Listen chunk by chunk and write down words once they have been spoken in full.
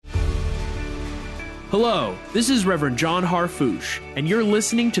Hello, this is Reverend John Harfouche, and you're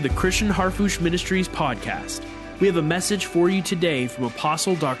listening to the Christian Harfouche Ministries podcast. We have a message for you today from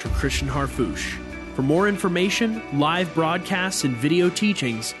Apostle Dr. Christian Harfouche. For more information, live broadcasts, and video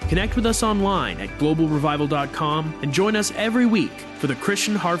teachings, connect with us online at globalrevival.com and join us every week for the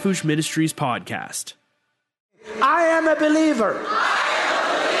Christian Harfouche Ministries podcast. I am a believer.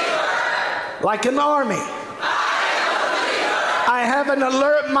 Like an army. I have an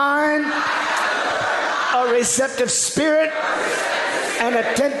alert mind, a receptive spirit, an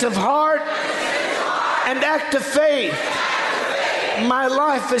attentive heart, and active faith. My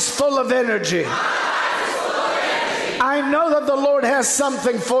life is full of energy. I know that the Lord has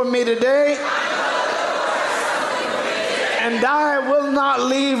something for me today, and I will not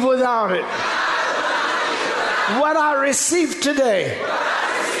leave without it. What I receive today,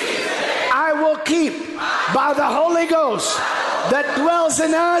 I will keep by the Holy Ghost that dwells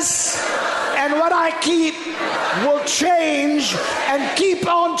in us, and what I keep will change and keep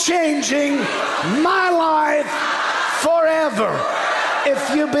on changing my life forever.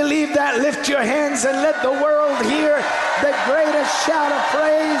 If you believe that, lift your hands and let the world hear the greatest shout of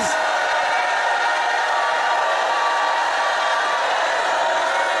praise.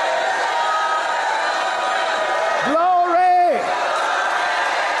 Glory!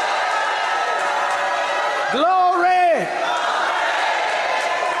 Glory!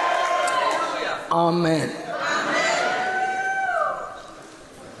 Amen.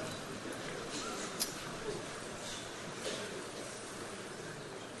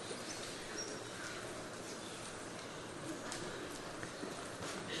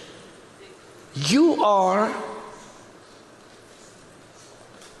 You are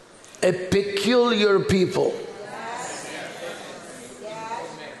a peculiar people.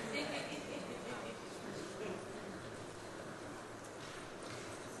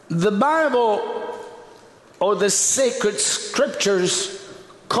 The Bible or the sacred scriptures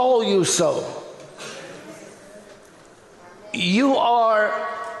call you so. You are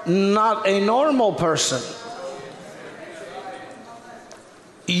not a normal person.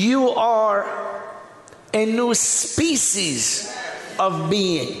 You are a new species of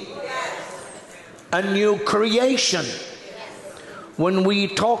being, a new creation. When we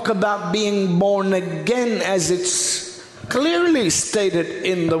talk about being born again, as it's clearly stated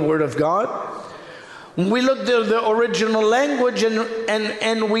in the Word of God, we look at the original language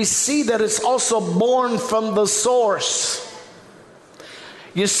and we see that it's also born from the source.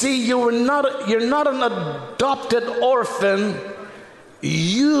 You see, you're not an adopted orphan.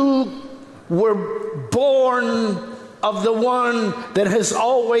 You were born of the one that has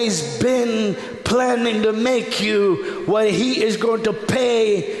always been planning to make you what he is going to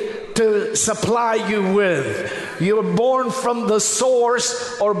pay to supply you with. You're born from the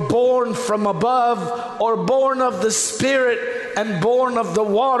source, or born from above, or born of the Spirit and born of the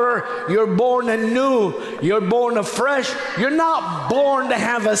water. You're born anew. You're born afresh. You're not born to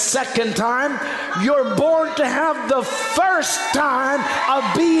have a second time. You're born to have the first time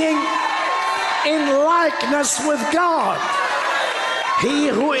of being in likeness with God. He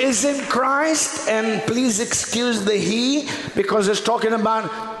who is in Christ, and please excuse the he, because it's talking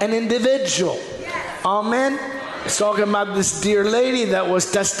about an individual. Amen. It's talking about this dear lady that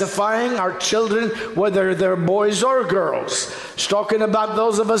was testifying, our children, whether they're boys or girls. It's talking about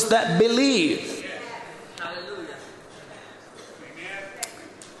those of us that believe.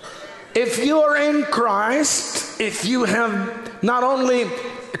 If you are in Christ, if you have not only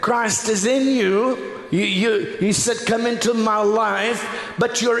Christ is in you, he said, come into my life,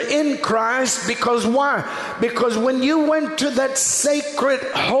 but you're in Christ because why? Because when you went to that sacred,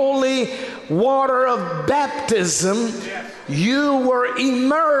 holy water of baptism, you were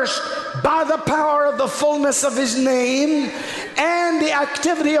immersed by the power of the fullness of his name and the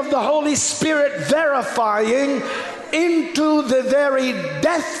activity of the Holy Spirit verifying into the very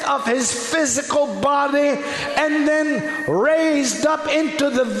death of his physical body, and then raised up into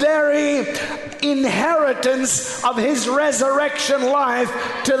the very inheritance of his resurrection life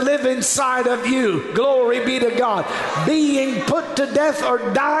to live inside of you. Glory be to God. Being put to death or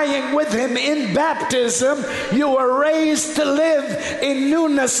dying with him in baptism, you were raised to live in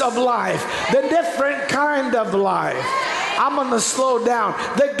newness of life, the different kind of life. I'm going to slow down.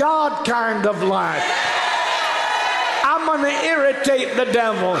 The God kind of life. I'm going to irritate the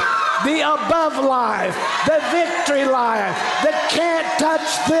devil. The above life, the victory life, the can't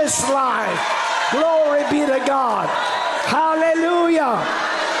touch this life. Glory be to God. Hallelujah.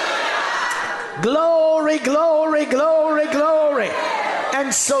 Glory, glory, glory, glory.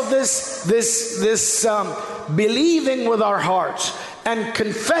 And so this believing with our hearts And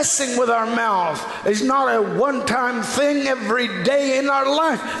confessing with our mouth is not a one-time thing every day in our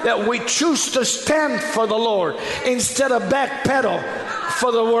life, that we choose to stand for the Lord instead of backpedal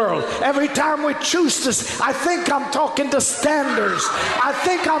for the world. Every time we choose to, I think I'm talking to standers. I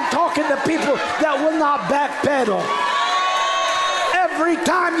think I'm talking to people that will not backpedal. Every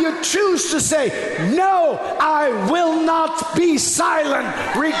time you choose to say, no, I will not be silent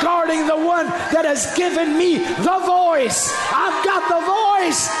regarding the one that has given me the voice. I've got the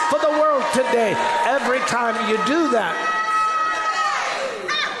voice for the world today. Every time you do that,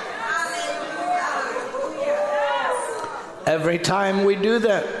 every time we do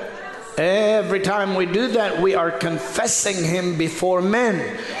that, we are confessing him before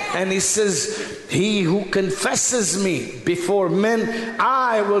men. And he says, he who confesses me before men,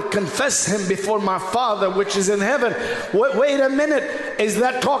 I will confess him before my Father which is in heaven. Wait a minute. Is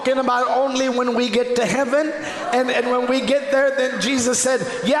that talking about only when we get to heaven? And when we get there, then Jesus said,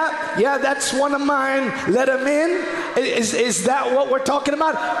 yeah, that's one of mine. Let him in. Is that what we're talking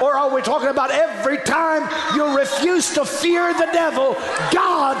about? Or are we talking about every time you refuse to fear the devil,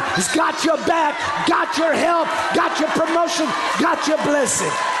 God has got your back, got your help, got your promotion, got your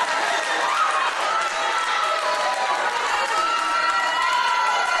blessing?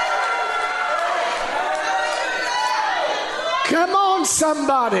 Come on,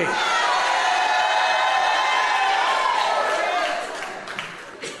 somebody.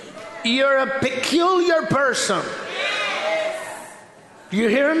 You're a peculiar person. You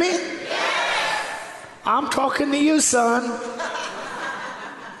hear me? I'm talking to you, son.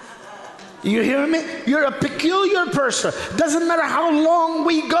 You hear me? You're a peculiar person. Doesn't matter how long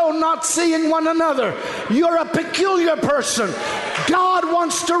we go not seeing one another. You're a peculiar person. God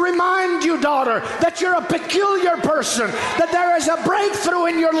wants to remind you, daughter, that you're a peculiar person, that there is a breakthrough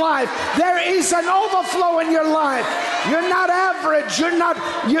in your life. There is an overflow in your life. You're not average. You're not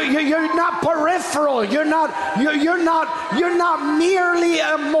peripheral. You're not merely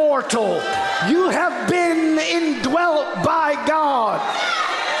immortal. You have been indwelt by God.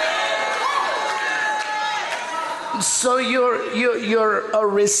 So you're a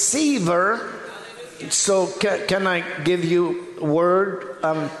receiver. So can I give you a word,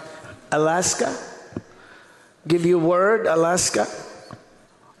 Alaska? Give you a word, Alaska?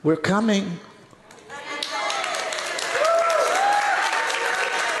 We're coming.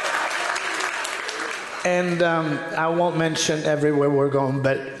 And I won't mention everywhere we're going,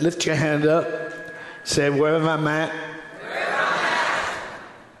 but lift your hand up. Say, wherever I'm at,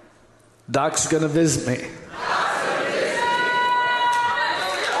 Doc's going to visit me.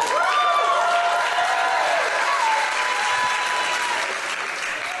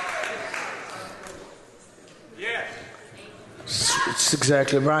 It's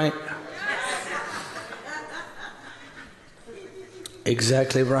exactly right.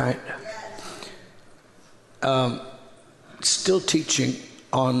 Exactly right. Still teaching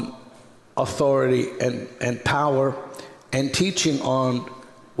on authority and power, and teaching on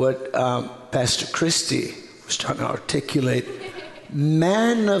what Pastor Christie was trying to articulate,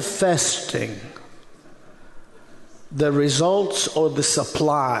 manifesting the results or the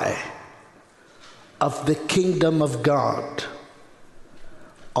supply of the kingdom of God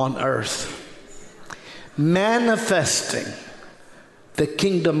on earth. Manifesting the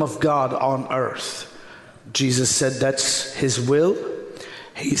kingdom of God on earth. Jesus said that's his will.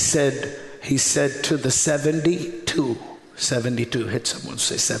 He said to the 72, hit someone,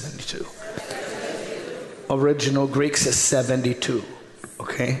 say 72. Original Greek says 72,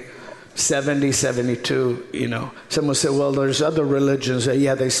 okay? 70, 72, you know. Someone said, well, there's other religions.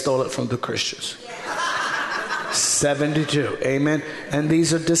 Yeah, they stole it from the Christians. 72, amen. And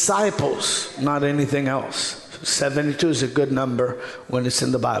these are disciples, not anything else. 72 is a good number when it's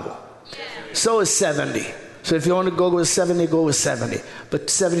in the Bible. So is 70. So if you want to go with 70, go with 70. But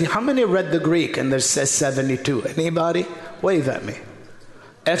 70, how many read the Greek and there says 72? Anybody? Wave at me.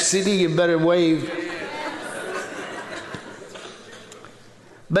 FCD, you better wave.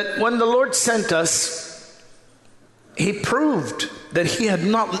 But when the Lord sent us, he proved that he had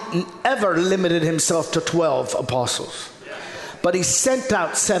not ever limited himself to 12 apostles. But he sent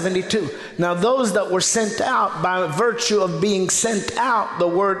out 72. Now those that were sent out, by virtue of being sent out, the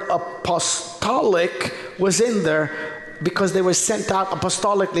word apostolic was in there because they were sent out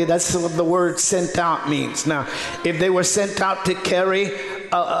apostolically. That's what the word sent out means. Now, if they were sent out to carry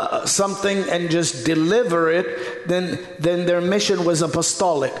something and just deliver it, then their mission was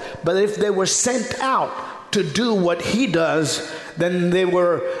apostolic. But if they were sent out to do what he does, then they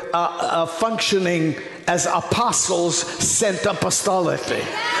were functioning as apostles sent apostolically.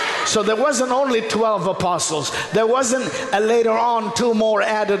 So there wasn't only 12 apostles. There wasn't later on 2 more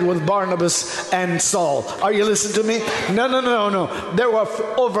added with Barnabas and Saul. Are you listening to me? No. There were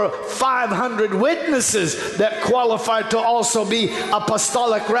over 500 witnesses that qualified to also be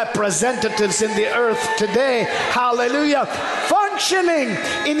apostolic representatives in the earth today. Hallelujah. Functioning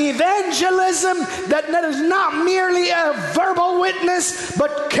in evangelism that is not merely a verbal witness,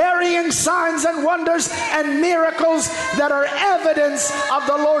 but carrying signs and wonders and miracles that are evidence of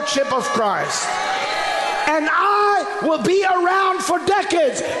the Lordship of Christ. And I will be around for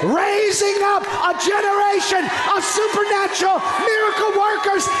decades, raising up a generation of supernatural miracle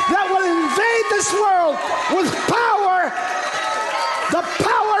workers that will invade this world with power, the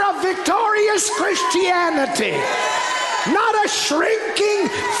power of victorious Christianity. Not a shrinking,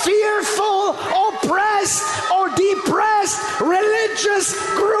 fearful, oppressed, or depressed religious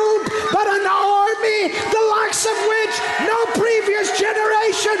group, but an army the likes of which no previous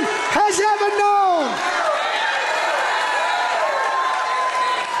generation has ever known.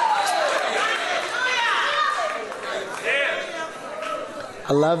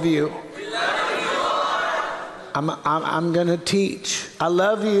 I love you. I'm going to teach. I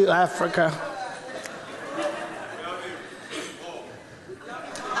love you, Africa.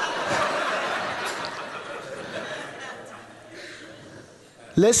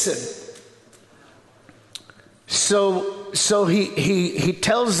 Listen. So he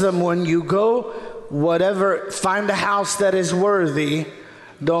tells them, when you go, whatever, find a house that is worthy.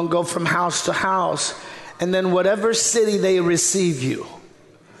 Don't go from house to house. And then whatever city they receive you,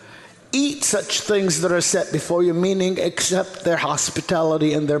 eat such things that are set before you, meaning accept their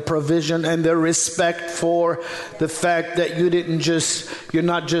hospitality and their provision and their respect for the fact that you're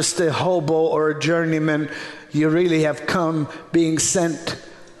not just a hobo or a journeyman. You really have come being sent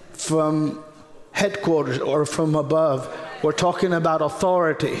from headquarters or from above. We're talking about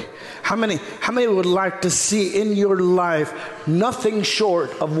authority. How many would like to see in your life nothing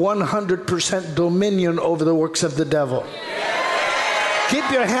short of 100% dominion over the works of the devil? Keep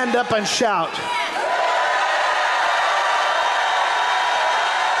your hand up and shout.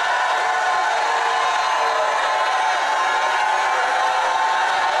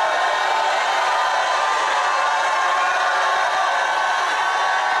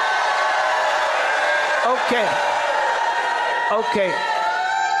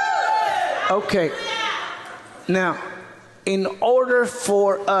 Okay. Now, in order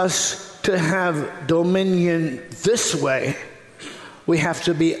for us to have dominion this way, we have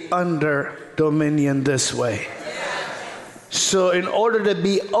to be under dominion this way. So in order to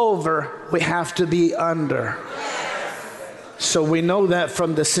be over, we have to be under. So we know that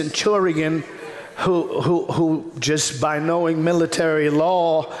from the centurion who just by knowing military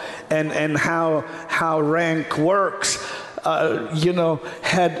law and how rank works,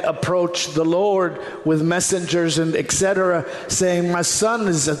 had approached the Lord with messengers and etc., saying, my son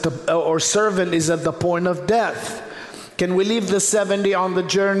or servant is at the point of death. Can we leave the 70 on the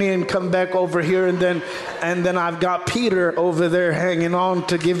journey and come back over here? And then I've got Peter over there hanging on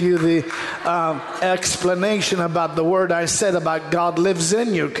to give you the explanation about the word I said about God lives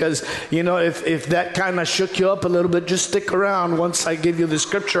in you. Because, if that kind of shook you up a little bit, just stick around. Once I give you the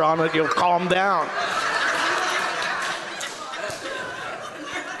scripture on it, you'll calm down.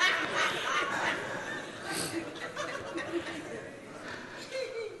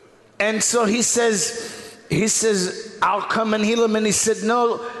 And so he says, I'll come and heal him. And he said,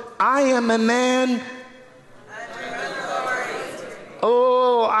 no, I am a man.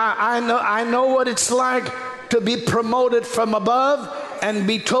 Oh, I know what it's like to be promoted from above and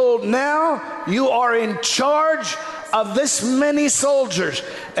be told, now you are in charge of this many soldiers.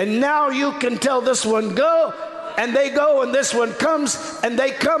 And now you can tell this one, go. And they go, and this one comes, and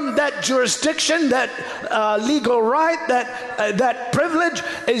they come. That jurisdiction, that legal right, that privilege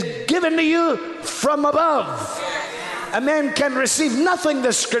is given to you from above. A man can receive nothing,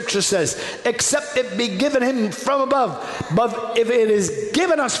 the scripture says, except it be given him from above. But if it is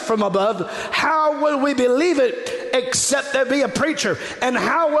given us from above, how will we believe it except there be a preacher? And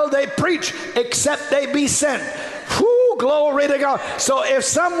how will they preach except they be sent? Whoo, glory to God. So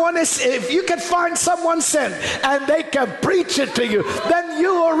if you can find someone sent and they can preach it to you, then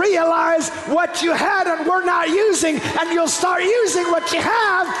you will realize what you had and were not using, and you'll start using what you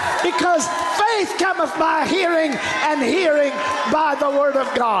have, because faith cometh by hearing, and hearing by the word of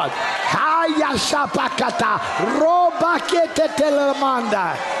God.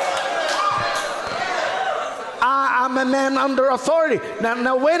 I'm a man under authority.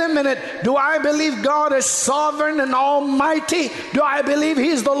 Now wait a minute. Do I believe God is sovereign and almighty? Do I believe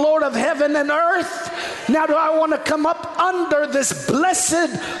he's the Lord of heaven and earth? Now do I want to come up under this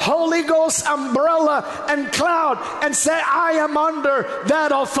blessed Holy Ghost umbrella and cloud and say, I am under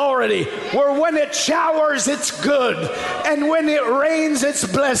that authority, where when it showers, it's good, and when it rains, it's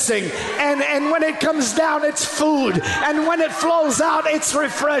blessing, and when it comes down, it's food, and when it flows out, it's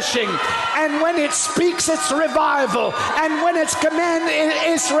refreshing, and when it speaks, it's revival, and when it's command,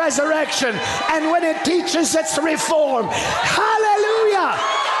 it's resurrection, and when it teaches, it's reform. Hallelujah!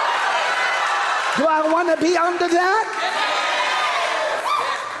 Do I want to be under that?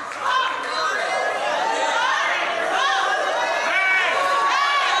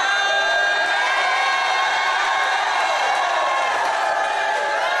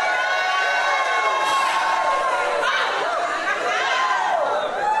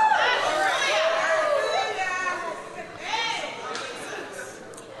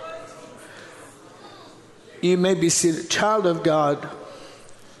 You may be seated. Child of God,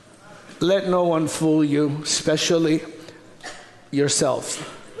 let no one fool you, especially yourself.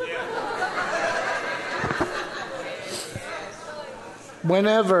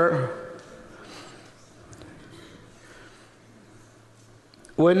 Whenever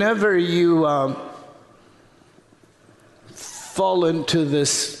you fall into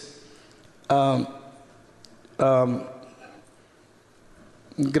this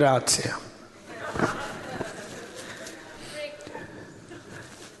grazie.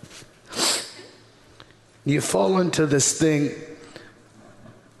 You fall into this thing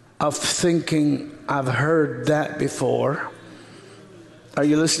of thinking, I've heard that before. Are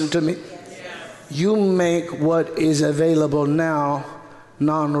you listening to me? You make what is available now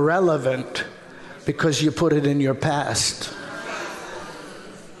non-relevant because you put it in your past.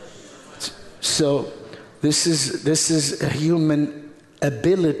 So this is a human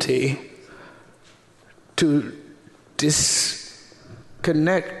ability to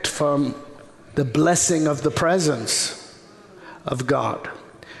disconnect from the blessing of the presence of God.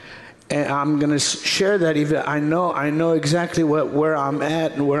 And I'm going to share that. Even I know exactly where I'm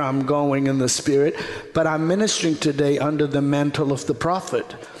at and where I'm going in the Spirit, but I'm ministering today under the mantle of the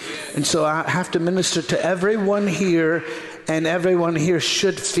prophet. And so I have to minister to everyone here, and everyone here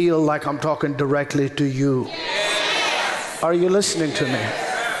should feel like I'm talking directly to you. Yes. Are you listening to me?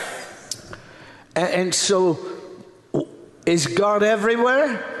 And so, is God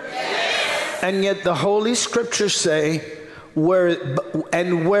everywhere? And yet the Holy Scriptures say, where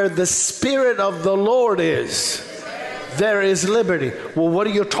the Spirit of the Lord is, there is liberty. Well, what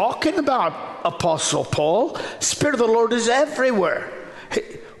are you talking about, Apostle Paul? Spirit of the Lord is everywhere.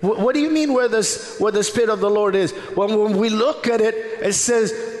 Hey, what do you mean where the Spirit of the Lord is? Well, when we look at it, it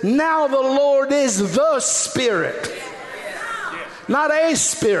says, now the Lord is the Spirit. Not a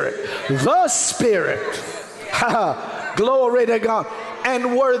spirit, the Spirit. Glory to God.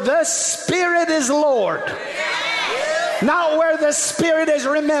 And where the Spirit is Lord, not where the Spirit is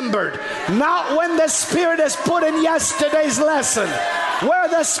remembered, not when the Spirit is put in yesterday's lesson. Where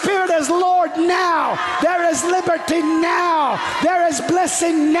the Spirit is Lord now, there is liberty now, there is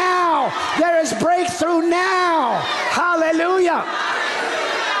blessing now, there is breakthrough now. Hallelujah.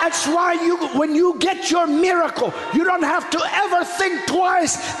 That's why when you get your miracle, you don't have to ever think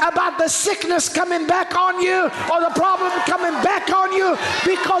twice about the sickness coming back on you or the problem coming back on you,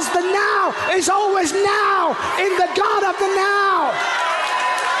 because the now is always now in the God of the now.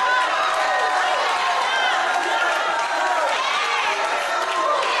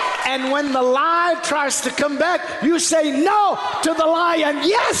 And when the lie tries to come back, you say no to the lie and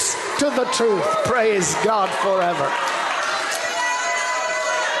yes to the truth. Praise God forever.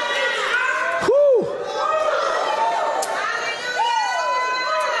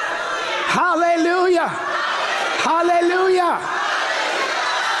 Hallelujah. Hallelujah.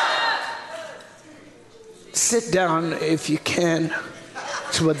 Sit down if you can.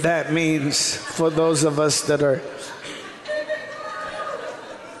 That's what that means for those of us that are.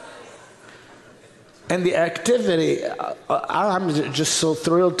 And the activity, I'm just so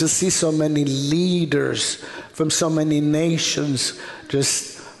thrilled to see so many leaders from so many nations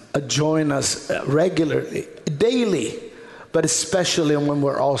just join us regularly, daily, but especially when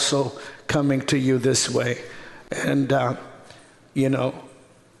we're also coming to you this way. And,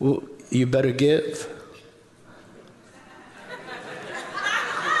 you better give.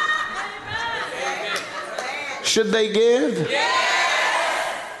 Should they give? Yeah.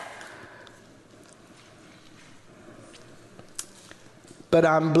 But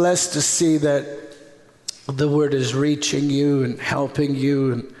I'm blessed to see that the word is reaching you and helping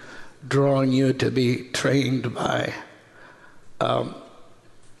you and drawing you to be trained by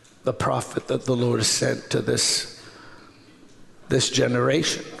the prophet that the Lord has sent to this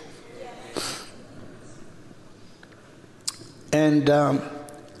generation. And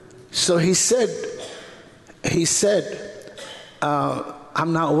so he said,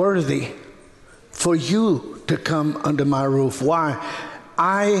 I'm not worthy for you to come under my roof. Why?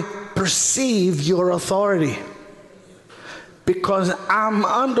 I perceive your authority. Because I'm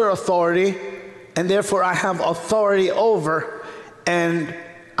under authority, and therefore I have authority over, and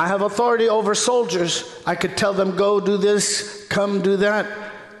I have authority over soldiers. I could tell them, go do this, come do that.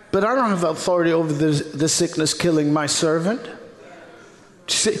 But I don't have authority over the sickness killing my servant.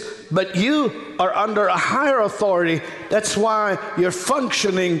 See, but you are under a higher authority. That's why you're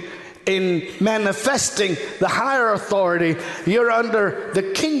functioning in manifesting the higher authority. You're under the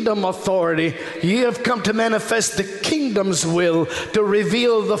kingdom authority. You have come to manifest the kingdom's will, to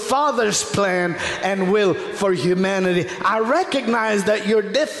reveal the Father's plan and will for humanity. I recognize that you're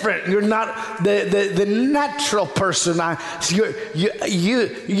different. You're not the natural person.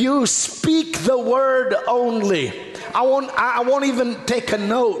 You speak the word only. I won't even take a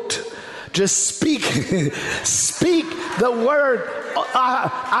note. Just speak. Speak the word.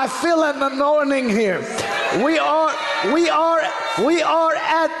 I feel an anointing here. We are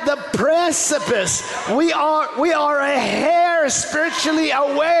at the precipice. We are a hair spiritually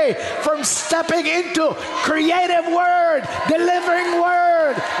away from stepping into creative word, delivering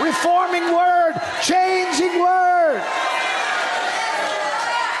word, reforming word, changing word.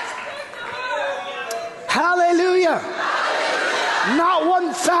 Hallelujah. Not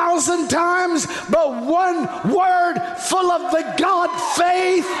 1,000 times, but one word full of the God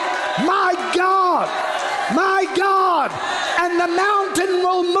faith. My God, my God. And the mountain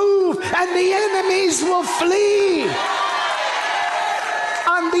will move and the enemies will flee.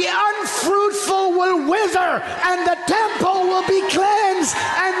 And the unfruitful will wither and the temple will be cleansed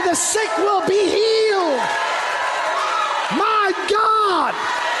and the sick will be healed. My God,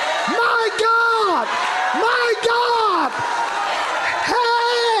 my God, my God.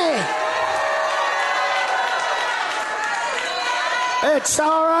 Hey! It's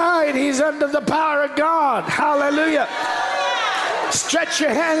all right. He's under the power of God. Hallelujah. Stretch your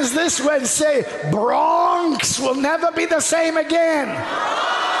hands this way and say, Bronx will never be the same again.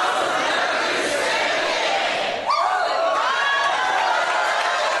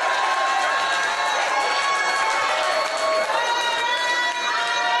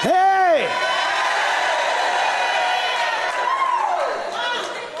 Hey!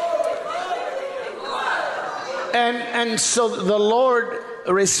 And so the Lord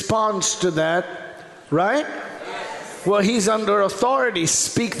responds to that, right? Well, he's under authority.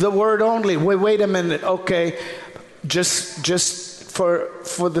 Speak the word only. Wait a minute. Okay, just for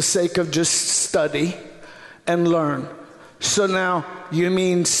the sake of just study and learn. So now you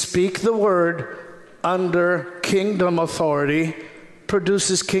mean speak the word under kingdom authority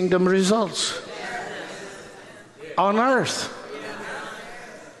produces kingdom results on earth.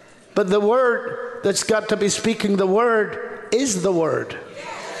 But the word that's got to be speaking the word is the word.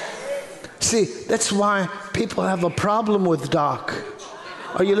 See, that's why people have a problem with Doc.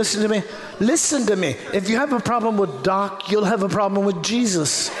 Are you listening to me? Listen to me. If you have a problem with Doc, you'll have a problem with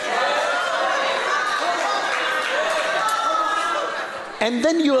Jesus. And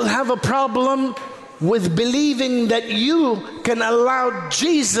then you'll have a problem with believing that you can allow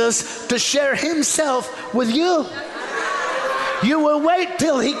Jesus to share himself with you. You will wait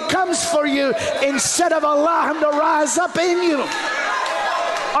till he comes for you instead of allow him to rise up in you.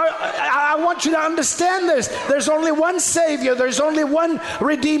 I want you to understand this. There's only one Savior. There's only one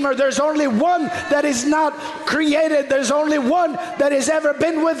Redeemer. There's only one that is not created. There's only one that has ever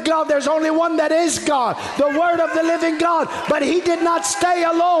been with God. There's only one that is God, the Word of the living God. But he did not stay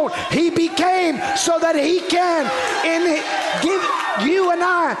alone. He became so that he can give you and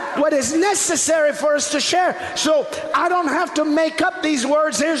I what is necessary for us to share. So I don't have to make up these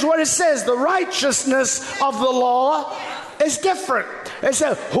words. Here's what it says. The righteousness of the law is different. It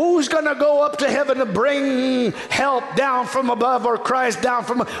says, who's going to go up to heaven to bring help down from above, or Christ down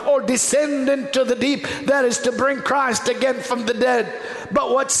from, or descend into the deep? That is to bring Christ again from the dead.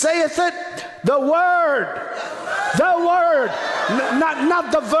 But what saith it? The word. The word.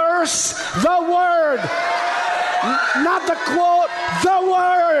 Not the verse. The word. Not the quote. The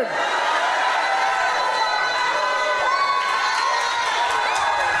word.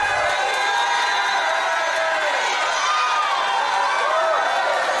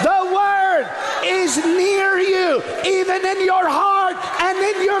 Is near you, even in your heart and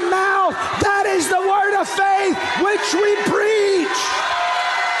in your mouth. That is the word of faith which we preach.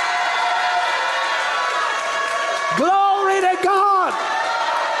 Glory to God.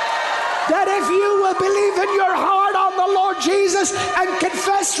 that if you will believe in your heart on the Lord Jesus and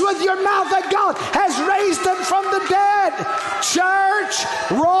confess with your mouth that God has raised him from the dead. Church,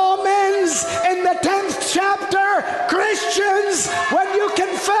 Romans in the 10th chapter, Christians, when you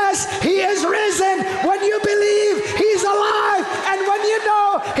confess he is risen, when you believe he's alive, and when you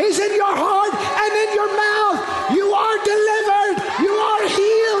know he's in your heart and in your mouth, you are delivered, you are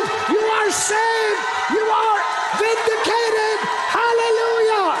healed, you are saved, you are vindicated.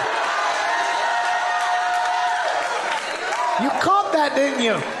 Hallelujah. You caught that, didn't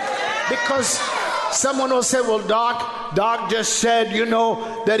you? Because someone will say, well, Doc just said,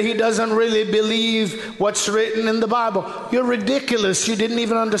 that he doesn't really believe what's written in the Bible. You're ridiculous. You didn't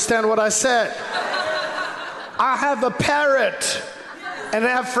even understand what I said. I have a parrot, an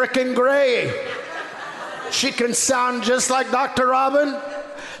African gray. She can sound just like Dr. Robin.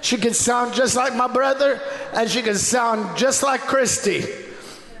 She can sound just like my brother. And she can sound just like Christy.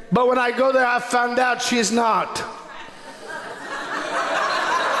 But when I go there, I found out she's not.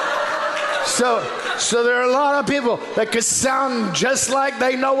 So there are a lot of people that can sound just like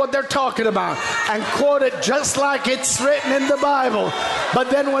they know what they're talking about and quote it just like it's written in the Bible. But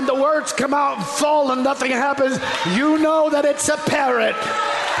then when the words come out and fall and nothing happens, you know that it's a parrot.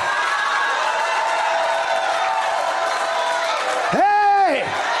 Hey!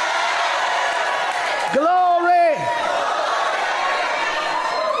 Glory!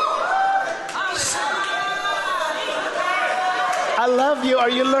 I love you. Are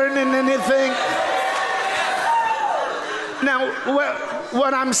you learning anything? Now,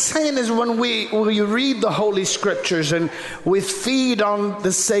 what I'm saying is when we read the Holy Scriptures and we feed on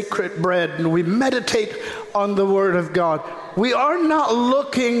the sacred bread and we meditate on the Word of God, we are not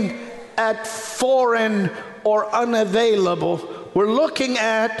looking at foreign or unavailable. We're looking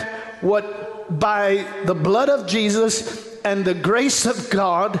at what by the blood of Jesus and the grace of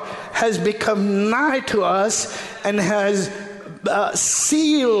God has become nigh to us and has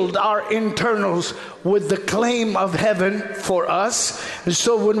sealed our internals with the claim of heaven for us. And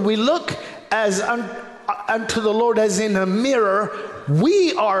so when we look as unto the Lord as in a mirror,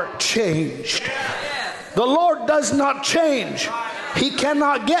 we are changed. The Lord does not change. He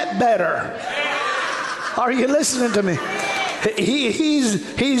cannot get better. Are you listening to me?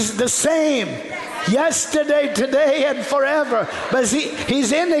 He's the same. Yesterday, today, and forever. But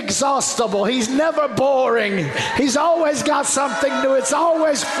he's inexhaustible. He's never boring. He's always got something new. It's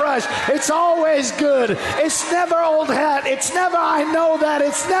always fresh. It's always good. It's never old hat. It's never I know that.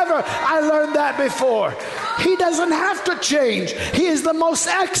 It's never I learned that before. He doesn't have to change. He is the most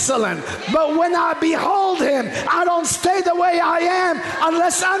excellent. But when I behold him, I don't stay the way I am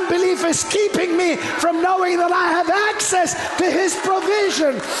unless unbelief is keeping me from knowing that I have access to his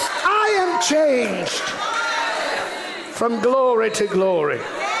provision. I am changed from glory to glory.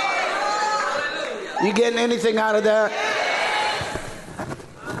 You getting anything out of that?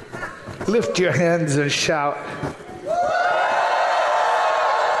 Lift your hands and shout.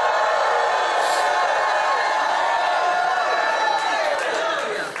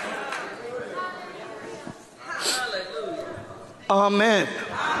 Amen.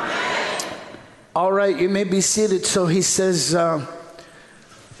 All right, you may be seated. So he says,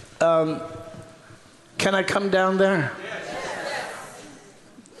 can I come down there?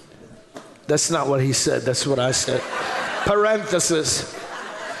 That's not what he said. That's what I said. Parenthesis.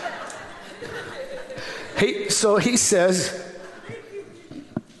 So he says,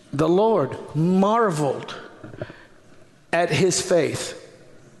 the Lord marveled at his faith.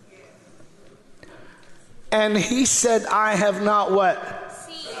 And he said, I have not what?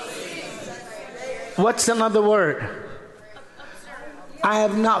 What's another word? I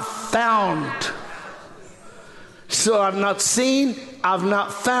have not found. So I've not seen, I've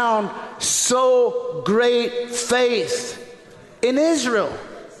not found so great faith in Israel.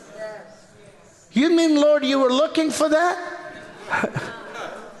 You mean, Lord, you were looking for that?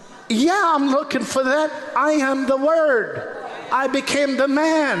 Yeah, I'm looking for that. I am the Word. I became the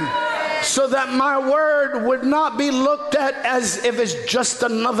man, so that my word would not be looked at as if it's just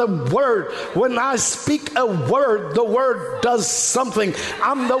another word. When I speak a word, the word does something.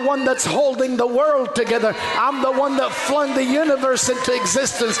 I'm the one that's holding the world together. I'm the one that flung the universe into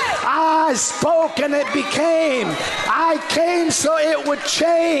existence. I spoke and it became. I came so it would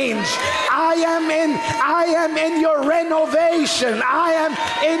change. I am in your renovation. I am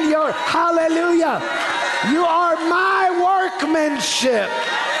in your hallelujah. You are my workmanship.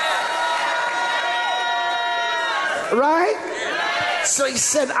 Right? So he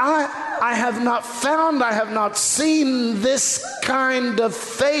said, I have not found, I have not seen this kind of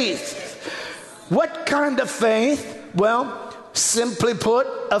faith. What kind of faith? Well, Simply put,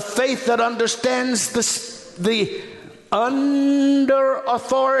 a faith that understands the under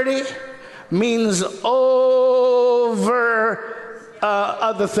authority means over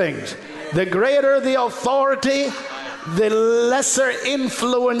other things. The greater the authority, the lesser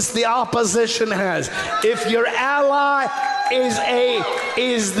influence the opposition has. If your ally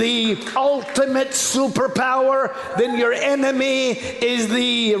is the ultimate superpower, then your enemy is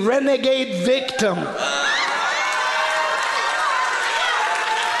the renegade victim.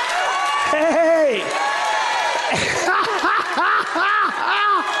 Hey!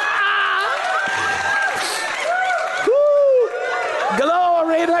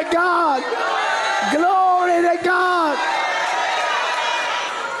 Glory to God! Glory to God!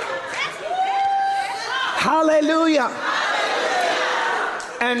 Hallelujah!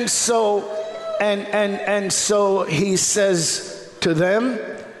 And so, and so he says to them,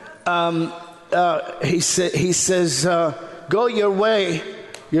 he says, go your way.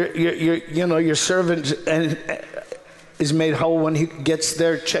 Your servant is made whole when he gets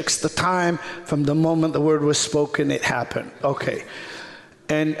there. Checks the time from the moment the word was spoken. It happened. Okay,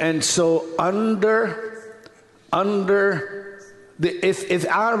 and so if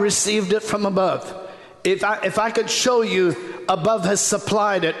I received it from above. If I could show you, above has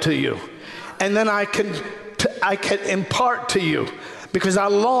supplied it to you, and then I can impart to you, because I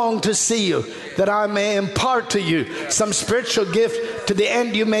long to see you, that I may impart to you some spiritual gift to the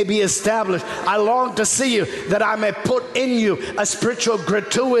end you may be established. I long to see you, that I may put in you a spiritual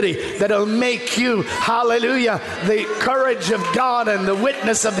gratuity that will make you, hallelujah, the courage of God and the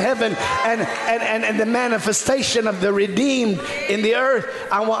witness of heaven and the manifestation of the redeemed in the earth.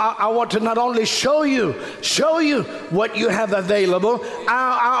 I want to not only show you what you have available,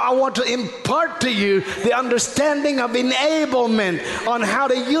 I want to impart to you the understanding of enablement on how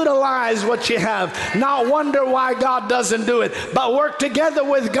to utilize what you have. Not wonder why God doesn't do it, but work together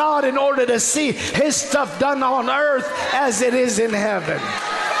with God in order to see his stuff done on earth as it is in heaven.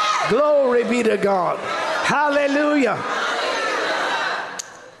 Glory be to God. Hallelujah.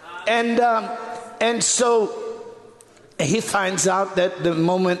 And so he finds out that the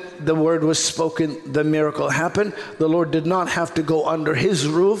moment the word was spoken, the miracle happened. The Lord did not have to go under his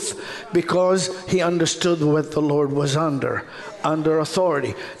roof, because he understood what the Lord was under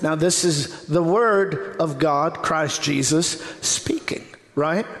authority. Now this is the word of God, Christ Jesus speaking,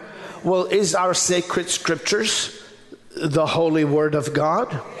 right? Well, is our sacred scriptures the holy word of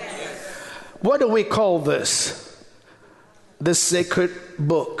God? What do we call this? This sacred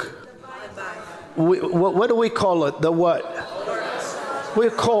book. What do we call it? The what? We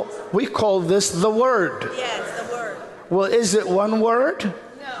call this the Word. Yes, the Word. Well, is it one word?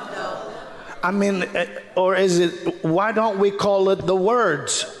 No. I mean, or is it? Why don't we call it the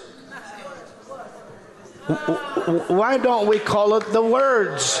words? Why don't we call it the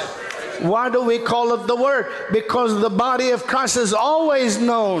words? Why do we call it the Word? Because the body of Christ has always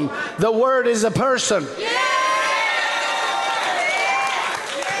known the Word is a person. Yeah.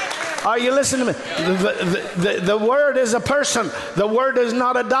 Are you listening to me? The word is a person. The word is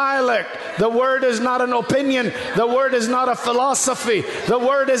not a dialect. The word is not an opinion. The word is not a philosophy. The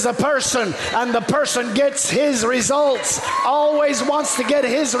word is a person, and the person gets his results. Always wants to get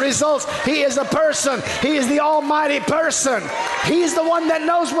his results. He is a person. He is the almighty person. He's the one that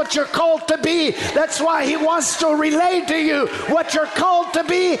knows what you're called to be. That's why he wants to relay to you what you're called to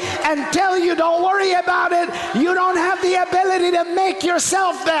be and tell you, don't worry about it. You don't have the ability to make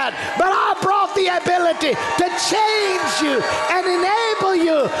yourself that. But I brought the ability to change you and enable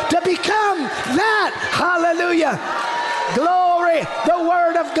you to become that. Hallelujah. Glory. The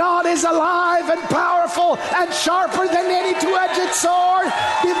word of God is alive and powerful and sharper than any two-edged sword,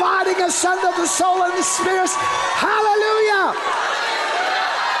 dividing asunder the soul and the spirit. Hallelujah.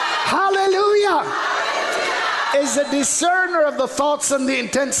 Hallelujah. Is a discerner of the thoughts and the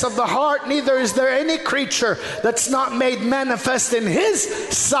intents of the heart. Neither is there any creature that's not made manifest in his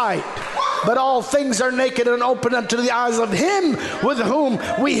sight. But all things are naked and open unto the eyes of him with whom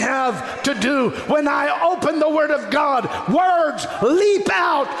we have to do. When I open the word of God, words leap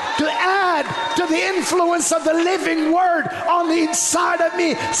out to add to the influence of the living word on the inside of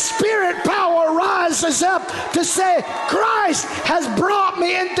me. Spirit power rises up to say, Christ has brought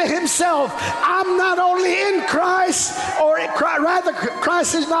me into himself. I'm not only in Christ, or rather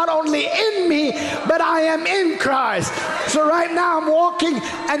Christ is not only in me, but I am in Christ. So right now I'm walking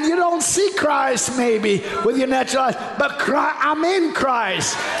and you don't see Christ maybe with your natural eyes, but I'm in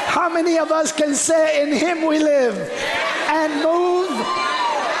Christ. How many of us can say, in him we live and move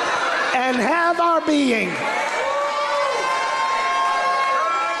and have our being?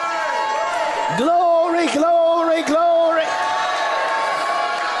 Glory, glory, glory.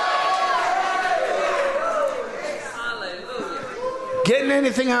 Getting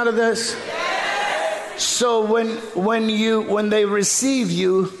anything out of this? So when they receive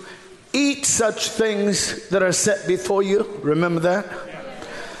you, eat such things that are set before you. Remember that?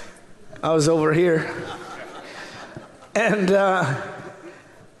 I was over here. And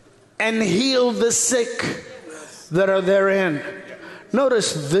heal the sick that are therein.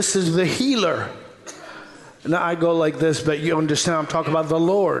 Notice this is the healer. Now I go like this, but you understand I'm talking about the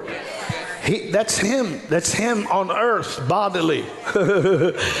Lord. That's him. That's him on earth, bodily.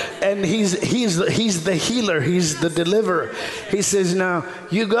 And he's the healer. He's the deliverer. He says, now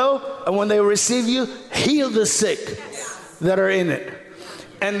you go, and when they receive you, heal the sick that are in it.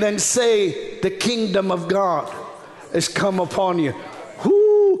 And then say, the kingdom of God is come upon you.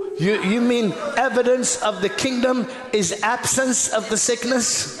 Whoo! You mean evidence of the kingdom is absence of the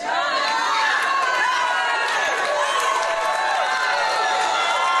sickness?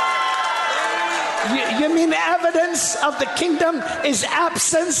 You mean evidence of the kingdom is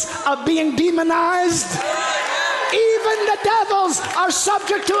absence of being demonized? Even the devils are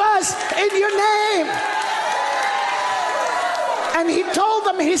subject to us in your name. And he told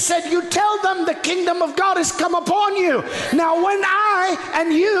them, he said, you tell them the kingdom of God has come upon you. Now when I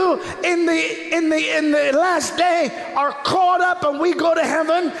and you in the last day are caught up and we go to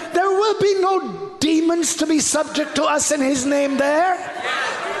heaven, there will be no demons to be subject to us in his name there.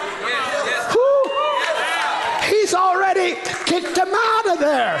 He's already kicked them out of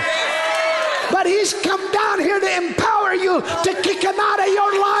there. But he's come down here to empower you to kick him out of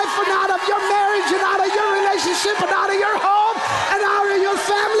your life and out of your marriage and out of your relationship and out of your home and out of your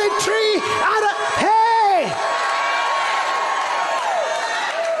family tree.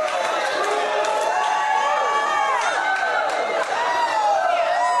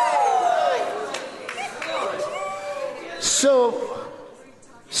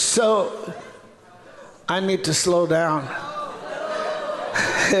 So I need to slow down.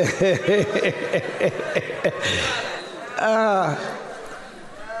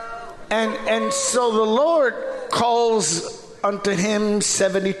 And so the Lord calls unto him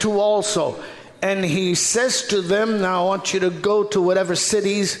 72 also. And he says to them, now I want you to go to whatever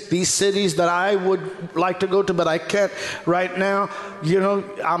cities, these cities that I would like to go to, but I can't right now. You know,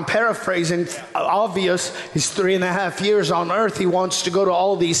 I'm paraphrasing, obvious. He's 3.5 years on earth. He wants to go to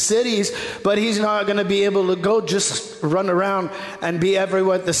all these cities, but he's not going to be able to go just run around and be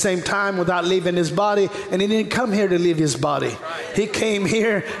everywhere at the same time without leaving his body. And he didn't come here to leave his body. He came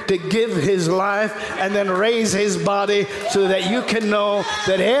here to give his life and then raise his body so that you can know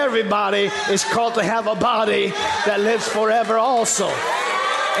that everybody is called to have a body that lives forever also.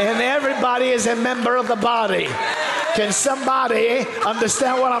 And everybody is a member of the body. Can somebody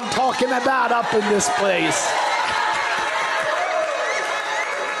understand what I'm talking about up in this place?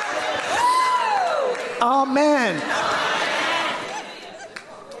 Amen.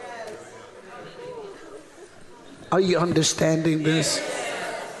 Are you understanding this?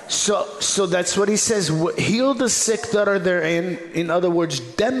 So that's what he says. Heal the sick that are therein. In other words,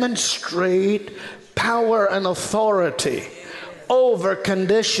 demonstrate power and authority over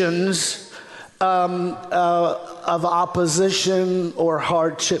conditions of opposition or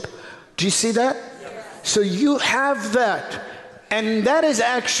hardship. Do you see that? So you have that. And that is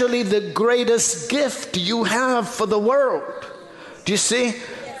actually the greatest gift you have for the world. Do you see?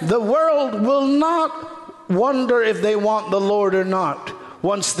 The world will not wonder if they want the Lord or not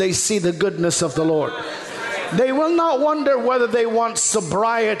once they see the goodness of the Lord. They will not wonder whether they want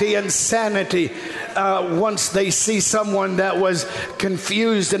sobriety and sanity once they see someone that was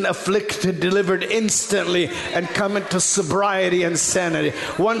confused and afflicted, delivered instantly, and come into sobriety and sanity.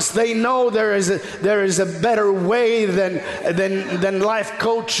 Once they know there is a better way than life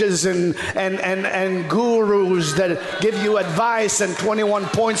coaches and gurus that give you advice and 21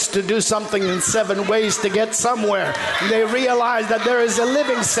 points to do something in 7 ways to get somewhere. They realize that there is a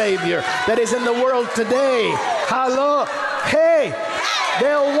living Savior that is in the world today. Hello. Hey,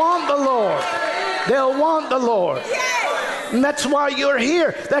 they'll want the Lord. They'll want the Lord. And that's why you're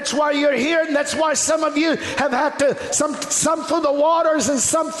here. That's why you're here. And that's why some of you have had to, some through the waters and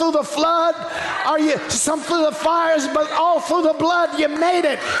some through the flood. Some through the fires, but all through the blood, you made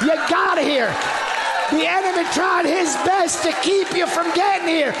it. You got here. The enemy tried his best to keep you from getting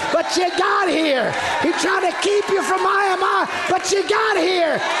here, but you got here. He tried to keep you from IMI, but you got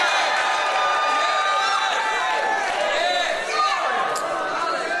here.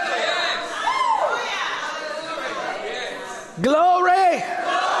 Glory.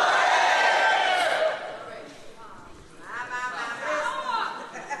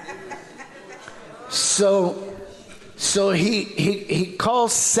 So he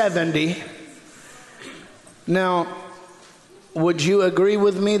calls 70. Now, would you agree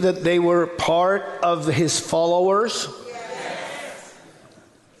with me that they were part of his followers?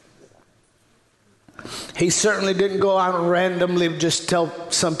 He certainly didn't go out and randomly just tell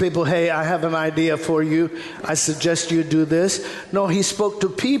some people, hey, I have an idea for you. I suggest you do this. No, he spoke to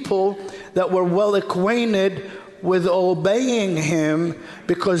people that were well acquainted with obeying him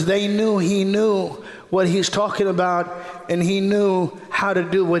because they knew he knew what he's talking about and he knew how to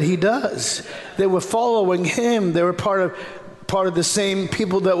do what he does. They were following him. They were part of the same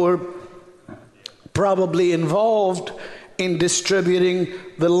people that were probably involved in distributing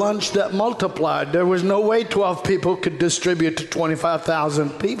the lunch that multiplied. There was no way 12 people could distribute to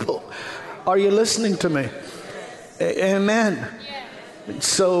 25,000 people. Are you listening to me? Amen.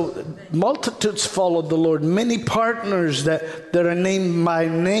 So multitudes followed the Lord. Many partners that are named by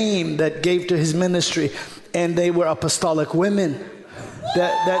name that gave to his ministry, and they were apostolic women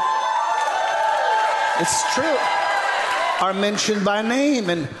that it's true, are mentioned by name.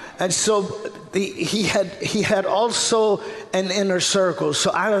 And so he had also an inner circle.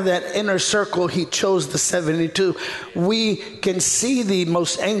 So out of that inner circle, he chose the 72. We can see the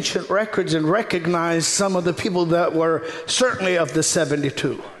most ancient records and recognize some of the people that were certainly of the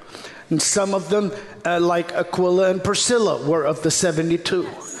 72. And some of them, like Aquila and Priscilla, were of the 72.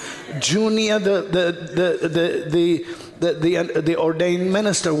 Junia, the ordained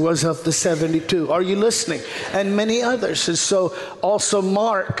minister, was of the 72. Are you listening? And many others. And so also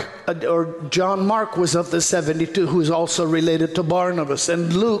Mark, or John Mark, was of the 72, who's also related to Barnabas.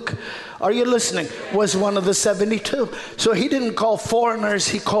 And Luke, are you listening, was one of the 72. So he didn't call foreigners,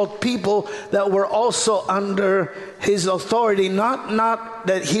 he called people that were also under his authority. Not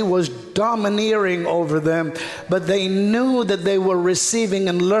that he was domineering over them, but they knew that they were receiving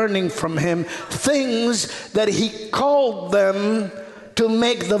and learning from him things that he called them to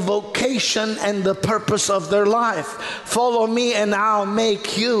make the vocation and the purpose of their life. Follow me and I'll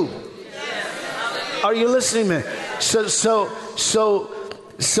make you. Are you listening to me?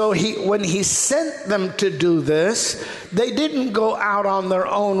 So when he sent them to do this, they didn't go out on their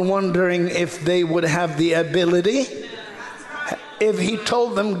own wondering if they would have the ability. If he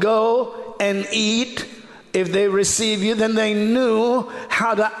told them go and eat, if they receive you, then they knew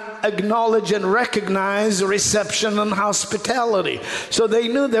how to acknowledge and recognize reception and hospitality. So they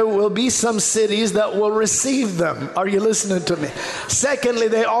knew there will be some cities that will receive them. Are you listening to me? Secondly,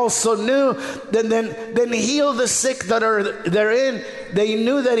 they also knew that then heal the sick that are therein. They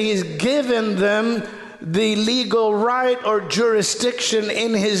knew that he's given them the legal right or jurisdiction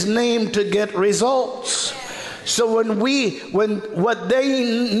in his name to get results. So when what they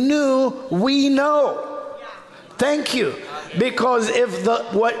knew, we know. Thank you. Because if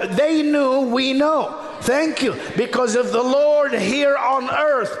what they knew, we know. Thank you. Because if the Lord here on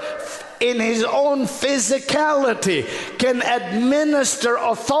earth, in his own physicality, can administer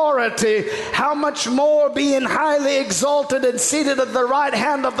authority, how much more, being highly exalted and seated at the right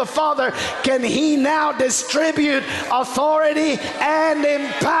hand of the Father, can he now distribute authority and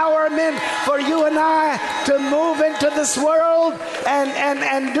empowerment for you and I to move into this world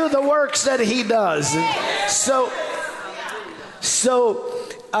and do the works that he does. So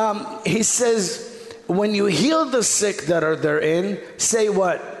he says, when you heal the sick that are therein, say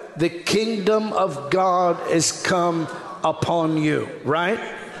what? The kingdom of God is come upon you, right?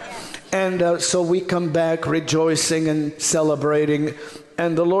 And so we come back rejoicing and celebrating.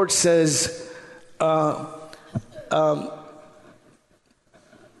 And the Lord says,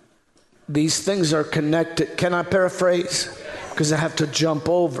 these things are connected. Can I paraphrase? Because I have to jump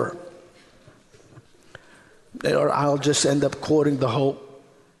over. Or I'll just end up quoting the whole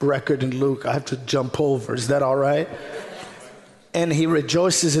record in Luke. I have to jump over. Is that all right? And he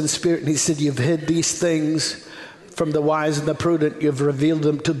rejoices in spirit, and he said, you've hid these things from the wise and the prudent. You've revealed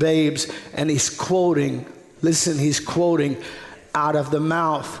them to babes. And he's quoting, listen, he's quoting, out of the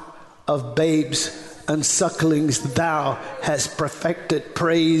mouth of babes and sucklings thou hast perfected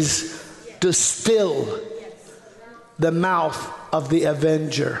praise to still the mouth of the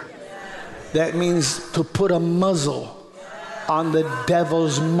avenger. That means to put a muzzle on the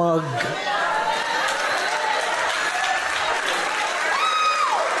devil's mug.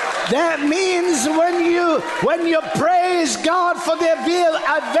 That means when you praise God for the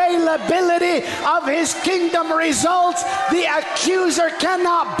availability of his kingdom results, the accuser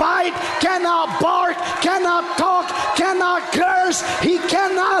cannot bite, cannot bark, cannot talk, cannot curse. He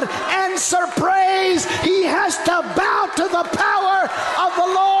cannot answer praise. He has to bow to the power of the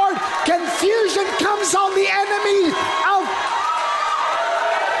Lord. Confusion comes on the enemy of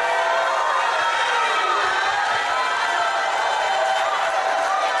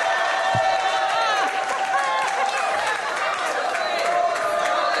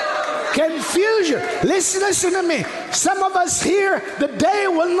confuse you. Listen to me. Some of us here, the day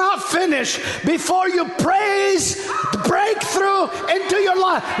will not finish before you praise the breakthrough into your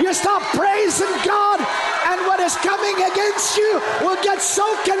life. You stop praising God, and what is coming against you will get so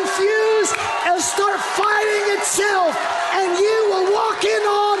confused, it'll start fighting itself, and you will walk in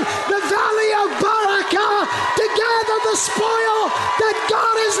on the valley of Barakah to gather the spoil that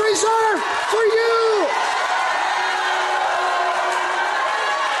God has reserved for you.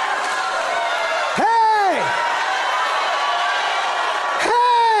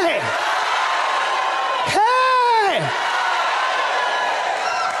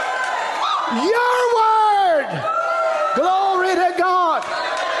 Your word. Glory to God.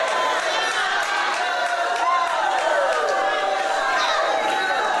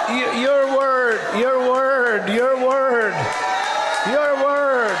 Your word, your word, your word, your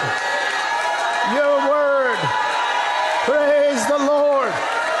word, your word. Praise the Lord.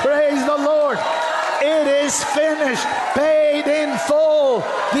 Praise the Lord. It is finished. Paid in full.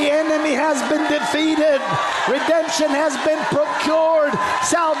 The enemy has been defeated. Redemption has been procured.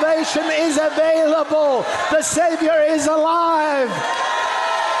 Salvation is available. The Savior is alive.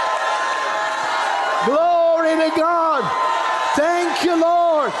 Glory to God. Thank you,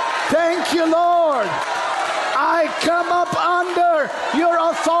 Lord. Thank you, Lord. I come up under your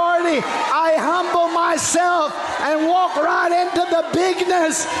authority. I humble myself and walk right into the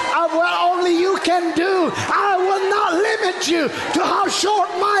bigness of what only you can do. I will not limit you to how short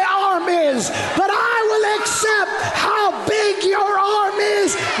my arm is, but I will accept how big your arm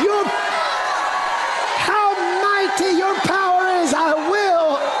is, how mighty your power is. I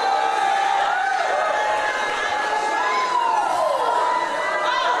will.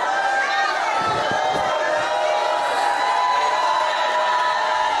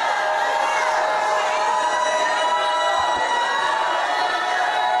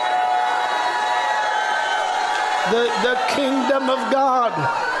 The kingdom of God,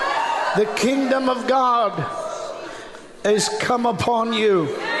 the kingdom of God is come upon you.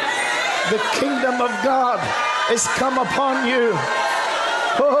 The kingdom of God is come upon you.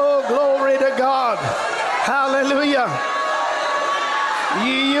 Oh, glory to God. Hallelujah.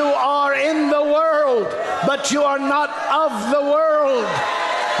 You are in the world, but you are not of the world.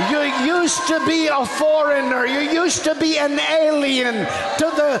 You used to be a foreigner. You used to be an alien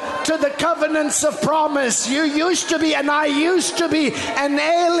to the covenants of promise. You used to be, and I used to be, an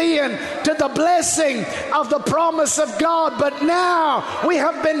alien to the blessing of the promise of God. But now we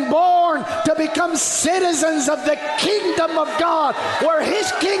have been born to become citizens of the kingdom of God, where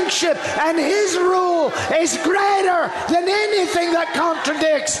His kingship and His rule is greater than anything that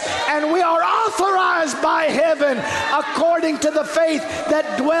contradicts. And we are authorized by heaven according to the faith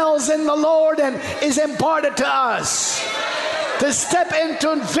that dwells in the Lord and is imparted to us, to step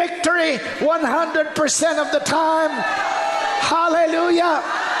into victory 100% of the time. Hallelujah.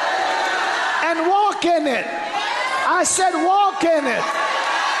 And walk in it. I said walk in it.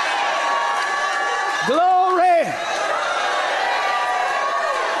 Glory.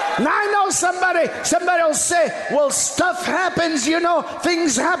 Now I know somebody will say, well, stuff happens,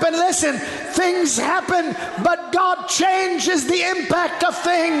 things happen. Listen, things happen, but God changes the impact of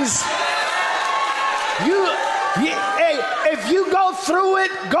things. If you go through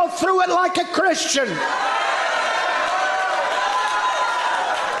it like a Christian.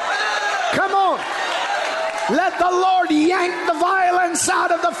 Come on. Let the Lord yank the violence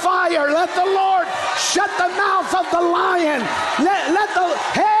out of the fire. Let the Lord shut the mouth of the lion.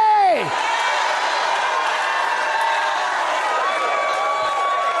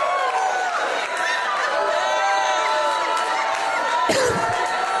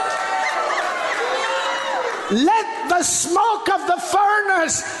 Let the smoke of the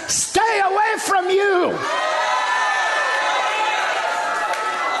furnace stay away from you.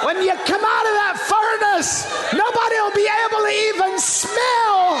 When you come out of that furnace, nobody will be able to even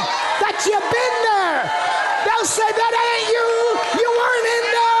smell that you've been there. They'll say, that ain't you. You weren't in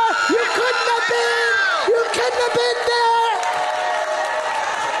there. You couldn't have been. You couldn't have been there.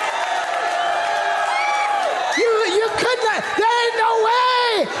 You couldn't have. There ain't no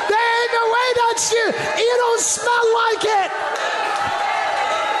way. There ain't no way that's you. You don't smell like it.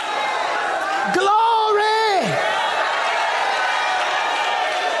 Glory.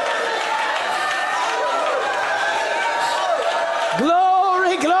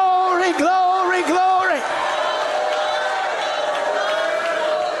 Glory, glory, glory, glory.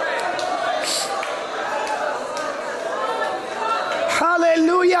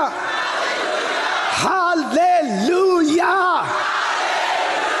 Hallelujah. Hallelujah.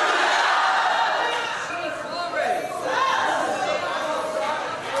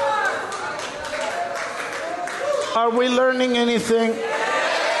 Are we learning anything?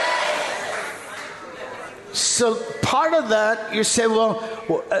 So part of that, you say, well,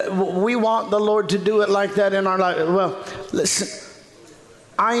 we want the Lord to do it like that in our life. Well, listen,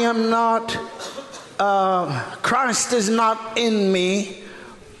 I am not, Christ is not in me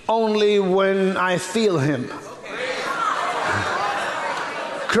only when I feel him.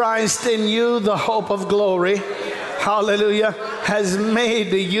 Christ in you, the hope of glory, hallelujah, has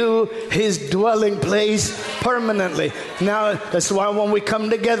made you his dwelling place permanently. Now, that's why when we come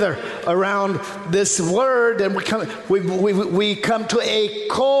together around this word, and we come to a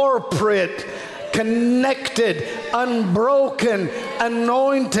corporate, connected, unbroken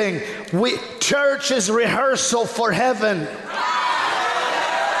anointing. Church is rehearsal for heaven.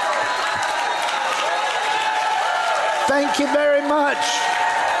 Thank you very much.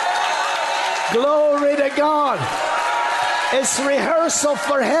 Glory to God. It's rehearsal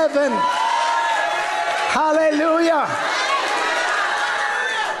for heaven. Hallelujah.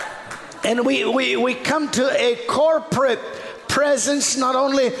 And we come to a corporate presence. Not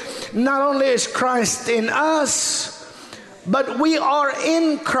only is Christ in us, but we are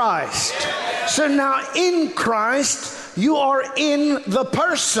in Christ. So now in Christ, you are in the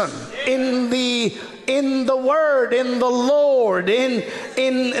person, in the Word, in the Lord, in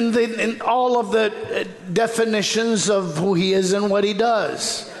all of the definitions of who he is and what he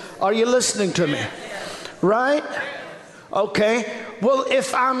does. Are you listening to me? Right? Okay. Well,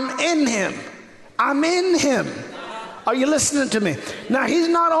 if I'm in him, I'm in him. Are you listening to me? Now, he's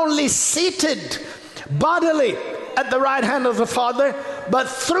not only seated bodily at the right hand of the Father, but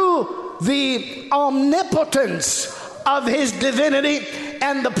through the omnipotence of his divinity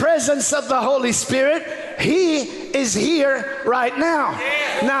and the presence of the Holy Spirit, he is here right now.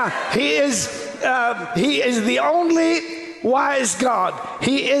 Now, he is the only wise God.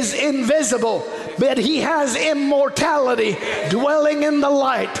 He is invisible, but he has immortality dwelling in the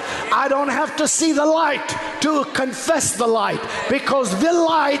light. I don't have to see the light to confess the light, because the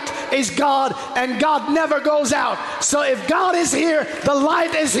light is God, and God never goes out. So if God is here, the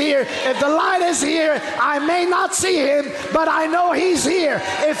light is here. If the light is here, I may not see him, but I know he's here.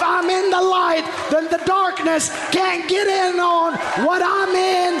 If I'm in the light, then the darkness can't get in on what I'm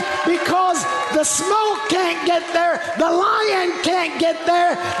in, because the smoke can't get there, the lion can't get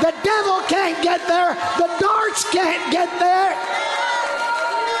there, the devil can't get there, the darts can't get there.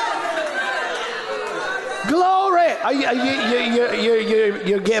 Glory!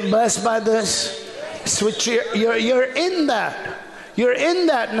 You're getting blessed by this? Switch. You're in that. You're in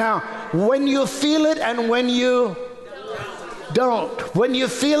that now. When you feel it and when you don't. When you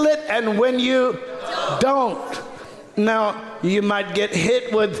feel it and when you don't. Now, you might get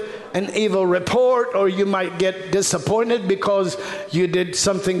hit with an evil report, or you might get disappointed because you did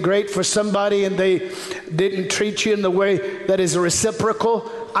something great for somebody and they didn't treat you in the way that is reciprocal.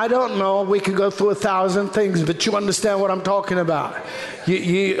 I don't know. We could go through 1,000 things, but you understand what I'm talking about.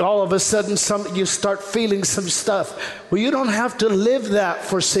 You all of a sudden you start feeling some stuff. Well, you don't have to live that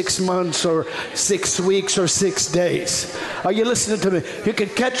for 6 months or 6 weeks or 6 days. Are you listening to me? You can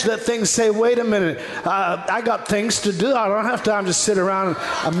catch that thing and say, wait a minute, I got things to do. I don't have time to sit around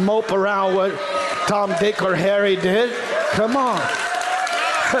and mope around what Tom, Dick, or Harry did. Come on.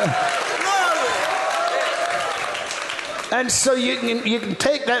 And so you can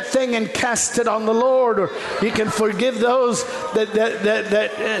take that thing and cast it on the Lord, or you can forgive those that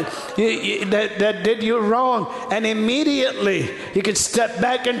did you wrong, and immediately you can step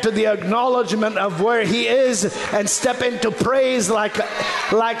back into the acknowledgement of where he is and step into praise like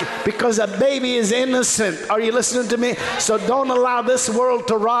because a baby is innocent. Are you listening to me? So don't allow this world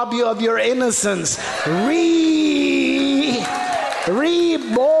to rob you of your innocence.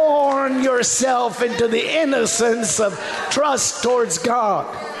 Reborn yourself into the innocence of trust towards God.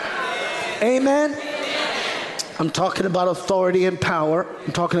 Amen? I'm talking about authority and power.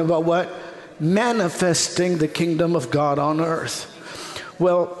 I'm talking about what? Manifesting the kingdom of God on earth.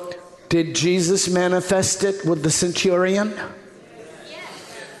 Well, did Jesus manifest it with the centurion?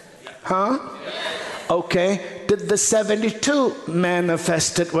 Huh? Okay. Did the 72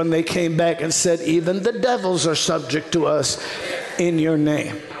 manifest it when they came back and said, even the devils are subject to us in your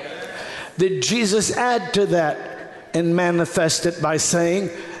name? Did Jesus add to that and manifest it by saying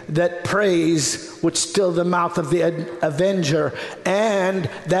that praise would still the mouth of the avenger, and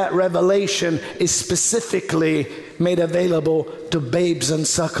that revelation is specifically made available to babes and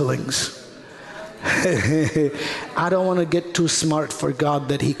sucklings? I don't want to get too smart for God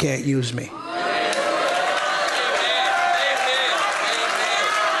that he can't use me.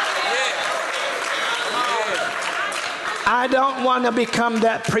 I don't want to become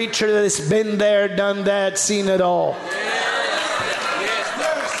that preacher that's been there, done that, seen it all.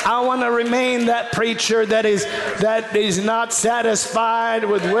 I want to remain that preacher that is not satisfied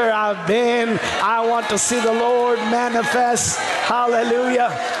with where I've been. I want to see the Lord manifest,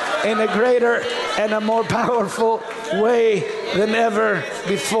 hallelujah, in a greater and a more powerful way than ever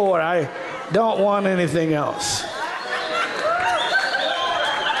before. I don't want anything else.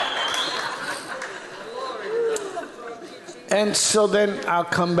 And so then I'll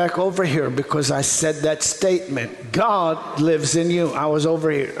come back over here because I said that statement. God lives in you. I was over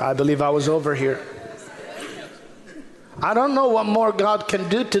here. I believe I was over here. I don't know what more God can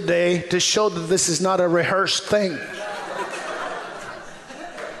do today to show that this is not a rehearsed thing.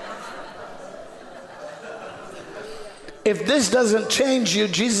 If this doesn't change you,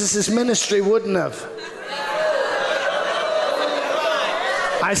 Jesus' ministry wouldn't have.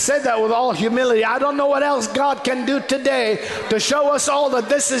 I said that with all humility. I don't know what else God can do today to show us all that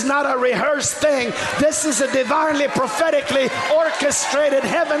this is not a rehearsed thing. This is a divinely, prophetically orchestrated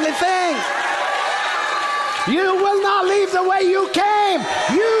heavenly thing. You will not leave the way you came.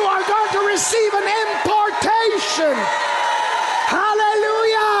 You are going to receive an impartation.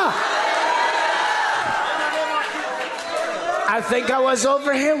 Hallelujah. I think I was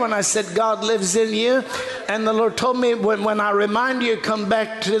over here when I said God lives in you. And the Lord told me when I remind you, come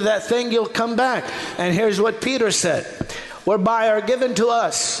back to that thing, you'll come back. And here's what Peter said. Whereby are given to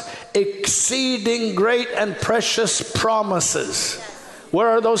us exceeding great and precious promises. Where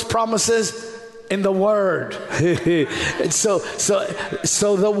are those promises? In the Word. So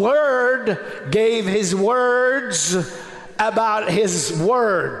the Word gave His words about His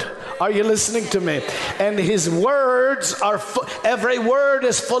Word. Are you listening to me? And His words are, every word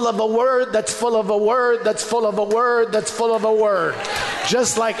is full of a word that's full of a word that's full of a word that's full of a word.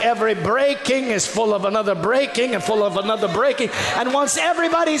 Just like every breaking is full of another breaking and full of another breaking. And once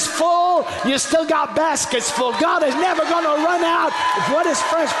everybody's full, you still got baskets full. God is never going to run out of what is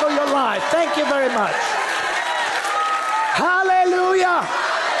fresh for your life. Thank you very much. Hallelujah.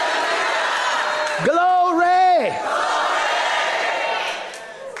 Glory.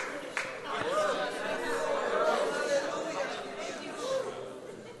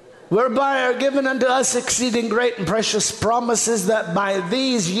 Whereby are given unto us exceeding great and precious promises, that by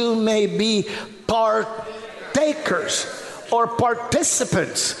these you may be partakers or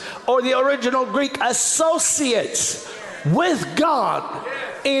participants, or the original Greek, associates with God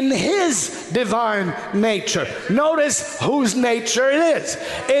in His divine nature. Notice whose nature it is.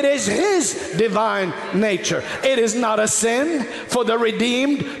 It is His divine nature. It is not a sin for the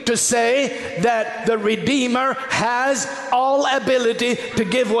redeemed to say that the Redeemer has all ability to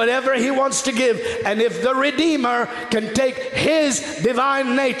give whatever He wants to give. And if the Redeemer can take His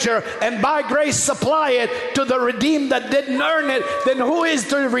divine nature and by grace supply it to the redeemed that didn't earn it, then who is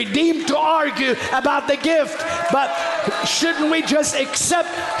the redeemed to argue about the gift? But shouldn't we just accept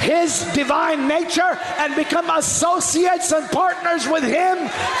His divine nature and become associates and partners with Him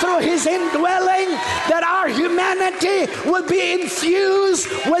through His indwelling, that our humanity will be infused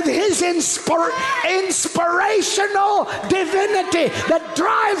with His inspirational divinity that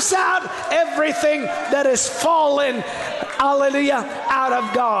drives out everything that is fallen, hallelujah, out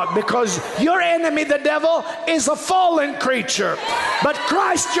of God. Because your enemy, the devil, is a fallen creature, but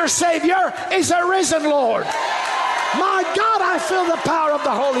Christ your Savior is a risen Lord. My God, I feel the power of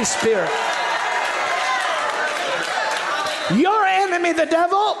the Holy Spirit. Your enemy, the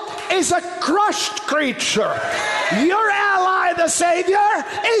devil, is a crushed creature. Your ally, the Savior,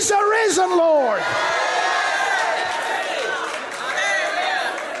 is a risen Lord.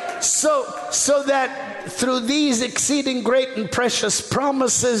 So that through these exceeding great and precious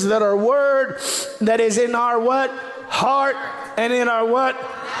promises that are word, that is in our what? Heart, and in our what?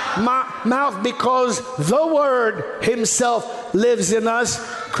 Mouth, because the Word Himself lives in us,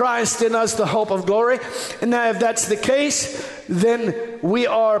 Christ in us, the hope of glory. And now if that's the case, then we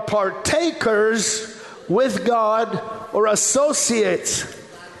are partakers with God, or associates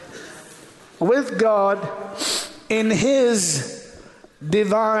with God in His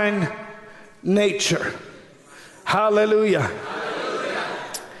divine nature. Hallelujah.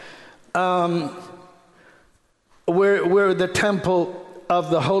 We're the temple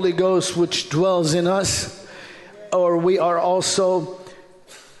of the Holy Ghost which dwells in us, or we are also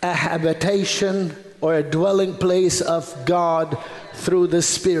a habitation or a dwelling place of God through the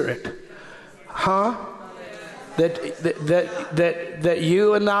Spirit. That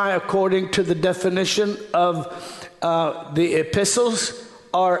you and I, according to the definition of the epistles,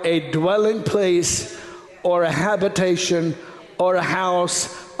 are a dwelling place or a habitation or a house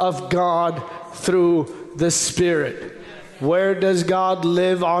of God through the Spirit. Where does God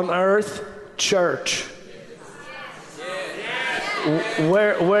live on earth? Church.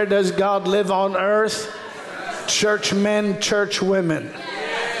 Where does God live on earth? Church men, church women.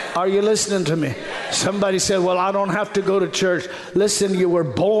 Are you listening to me? Somebody said, well, I don't have to go to church. Listen, you were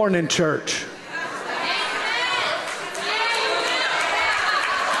born in church.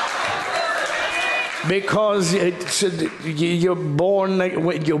 Because you're born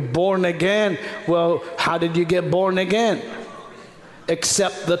again. Well, how did you get born again?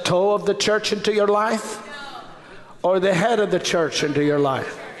 Accept the toe of the church into your life, or the head of the church into your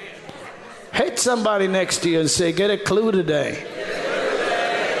life? Hit somebody next to you and say, get a clue today.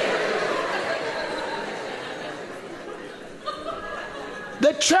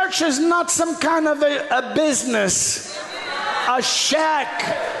 The church is not some kind of a business, a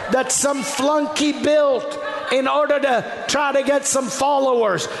shack that some flunky built in order to try to get some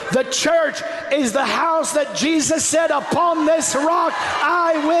followers. The church is the house that Jesus said, upon this rock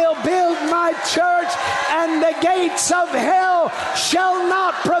I will build my church, and the gates of hell shall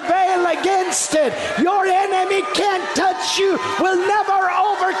not prevail against it. Your enemy can't touch you, will never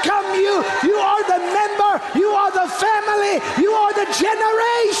overcome you. You are the member, you are the family, you are the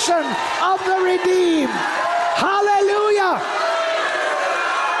generation of the redeemed. Hallelujah.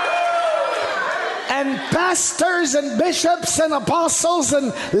 And pastors and bishops and apostles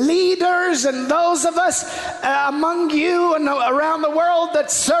and leaders and those of us among you and around the world that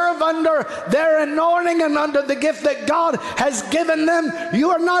serve under their anointing and under the gift that God has given them,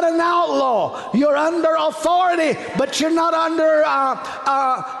 you are not an outlaw. You're under authority, but you're not under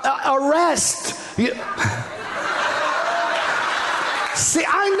arrest. See,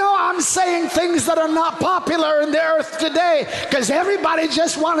 I know I'm saying things that are not popular in the earth today because everybody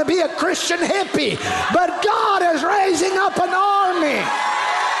just want to be a Christian hippie. But God is raising up an army.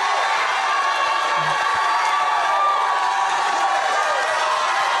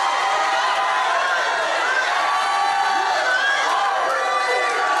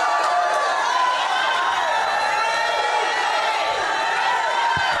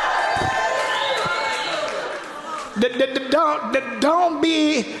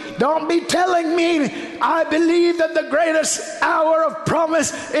 Don't be telling me I believe that the greatest hour of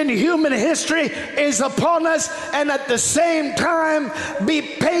promise in human history is upon us, and at the same time be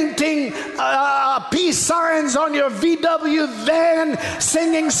painting peace signs on your VW van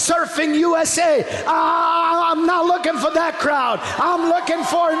singing Surfing USA. I'm not looking for that crowd. I'm looking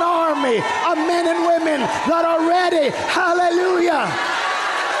for an army of men and women that are ready. Hallelujah.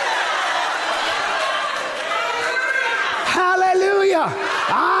 Hallelujah.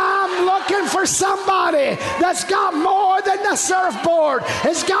 I'm looking for somebody that's got more than a surfboard,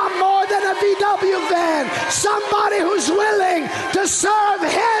 has got more than a VW van, somebody who's willing to serve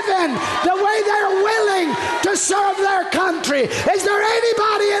heaven the way they're willing to serve their country. Is there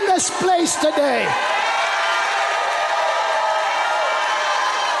anybody in this place today?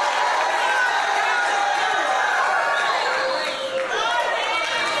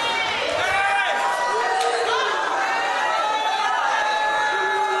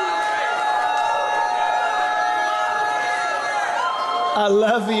 I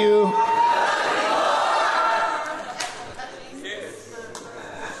love you.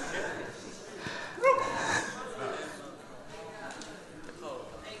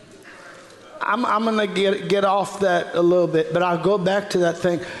 I'm going to get off that a little bit, but I'll go back to that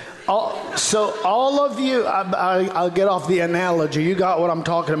thing. So all of you, I'll get off the analogy. You got what I'm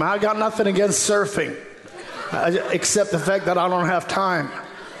talking about. I got nothing against surfing, except the fact that I don't have time.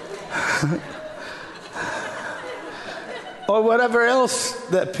 Or whatever else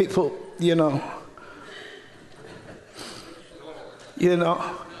that people, you know.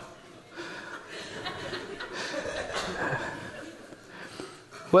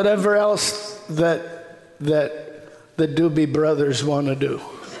 Whatever else that the Doobie Brothers want to do.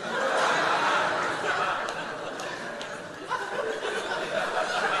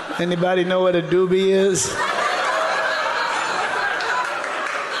 Anybody know what a doobie is?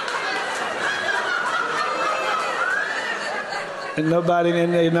 And nobody,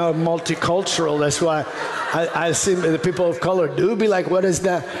 multicultural. That's why I see the people of color doobie. Like, what is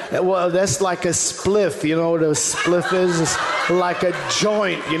that? Well, that's like a spliff. You know what a spliff is? It's like a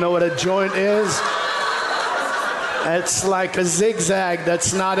joint. You know what a joint is? It's like a zigzag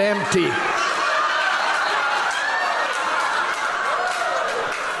that's not empty.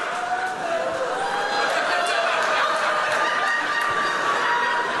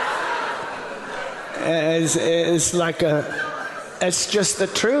 It's like it's just the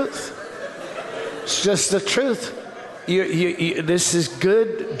truth. It's just the truth. This is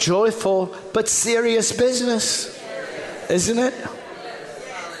good, joyful, but serious business. Isn't it?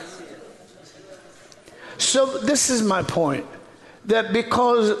 So this is my point. That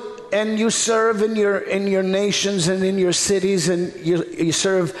because, and you serve in your nations and in your cities, and you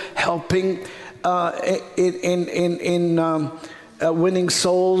serve helping in winning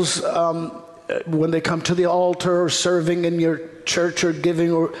souls when they come to the altar, or serving in your church, or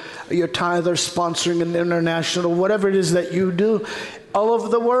giving, or your tithe, or sponsoring an international, whatever it is that you do, all over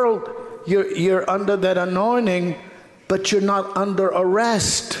the world, you're under that anointing, but you're not under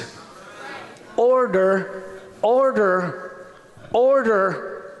arrest. Order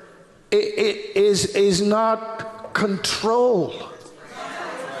is not control.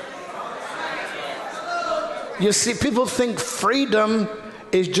 You see, people think freedom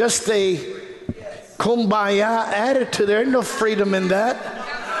is just a kumbaya attitude. There's no freedom in that,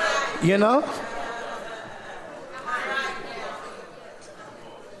 you know.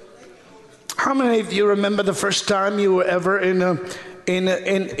 How many of you remember the first time you were ever in a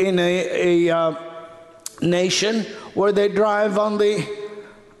nation where they drive on the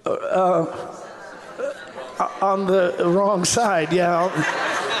wrong side? Yeah,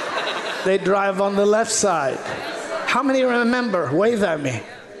 they drive on the left side. How many remember? Wave at me.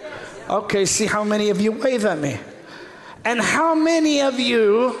 Okay, see how many of you wave at me. And how many of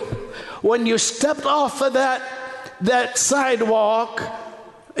you, when you stepped off of that sidewalk,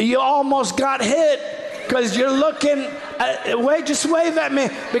 you almost got hit because you're looking just wave at me,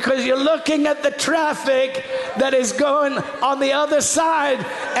 because you're looking at the traffic that is going on the other side,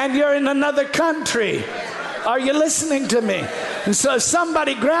 and you're in another country. Are you listening to me? And so if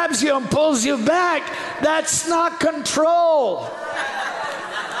somebody grabs you and pulls you back, that's not control.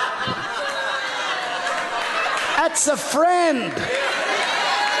 That's a friend.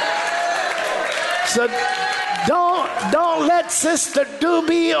 So don't let Sister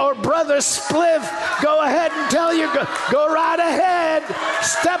Doobie or Brother Spliff go ahead and tell you, go right ahead.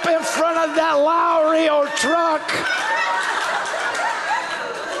 Step in front of that Lowry or truck.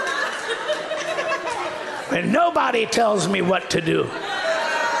 And nobody tells me what to do.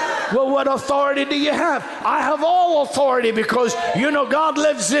 Well, what authority do you have? I have all authority because, God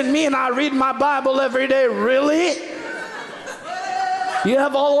lives in me and I read my Bible every day. Really? You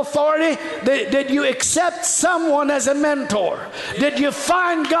have all authority? Did you accept someone as a mentor? Did you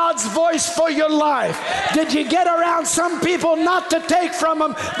find God's voice for your life? Did you get around some people not to take from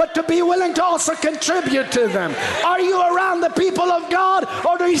them, but to be willing to also contribute to them? Are you around the people of God,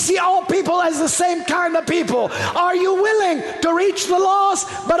 or do you see all people as the same kind of people? Are you willing to reach the lost,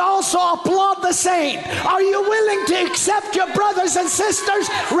 but also applaud the saint? Are you willing to accept your brothers and sisters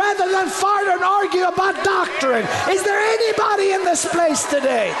rather than fight and argue about doctrine? Is there anybody in this place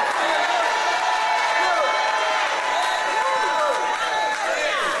today?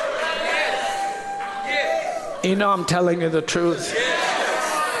 I'm telling you the truth.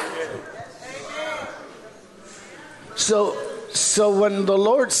 So when the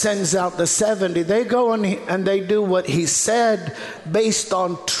Lord sends out the 70, they go and they do what he said based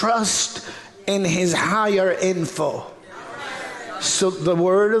on trust in his higher info. So the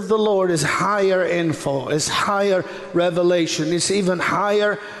word of the Lord is higher info, is higher revelation. It's even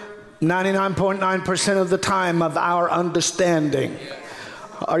higher 99.9% of the time of our understanding.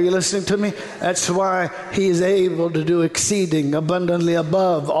 Are you listening to me? That's why he is able to do exceeding abundantly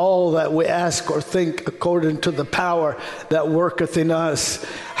above all that we ask or think, according to the power that worketh in us.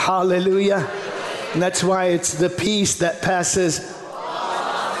 Hallelujah. And that's why it's the peace that passes,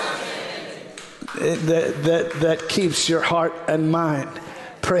 that keeps your heart and mind.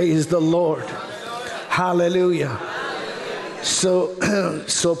 Praise the Lord. Hallelujah.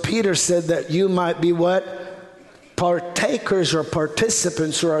 So Peter said that you might be what? Partakers or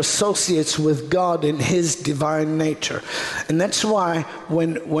participants or associates with God in his divine nature. And that's why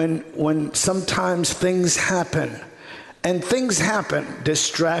when sometimes things happen, and things happen,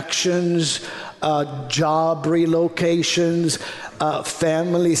 distractions, job relocations,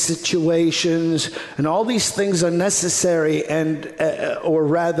 family situations, and all these things are necessary and or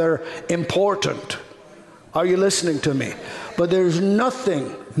rather important. Are you listening to me? But there's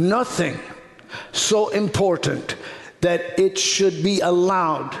nothing so important that it should be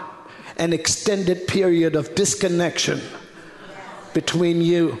allowed an extended period of disconnection between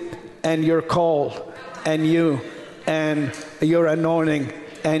you and your call, and you and your anointing,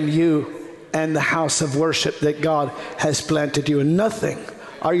 and you and the house of worship that God has planted you in. Nothing.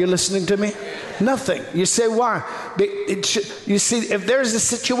 Are you listening to me? Nothing. You say, why? You see, if there's a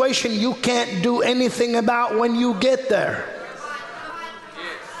situation you can't do anything about when you get there.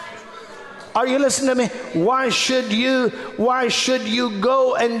 Are you listening to me? Why should you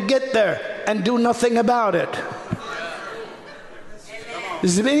go and get there and do nothing about it?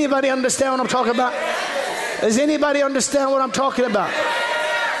 Does anybody understand what I'm talking about? Does anybody understand what I'm talking about?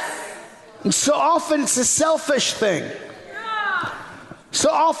 And so often it's a selfish thing. So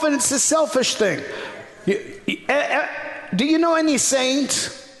often it's a selfish thing. Do you know any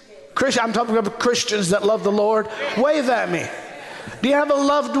saints? I'm talking about Christians that love the Lord. Wave at me. Do you have a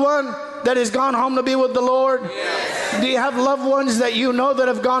loved one that has gone home to be with the Lord? Yes. Do you have loved ones that you know that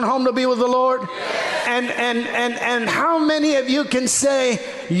have gone home to be with the Lord? Yes. And how many of you can say,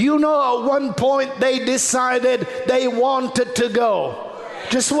 you know, at one point they decided they wanted to go?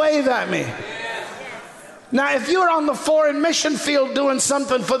 Just wave at me. Now, if you're on the foreign mission field doing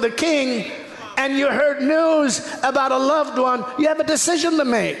something for the King and you heard news about a loved one, you have a decision to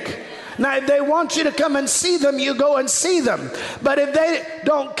make. Now, if they want you to come and see them, you go and see them. But if they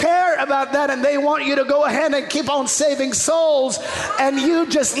don't care about that and they want you to go ahead and keep on saving souls and you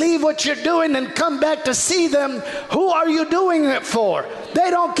just leave what you're doing and come back to see them, who are you doing it for? They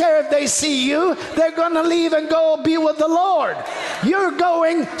don't care if they see you. They're going to leave and go be with the Lord. You're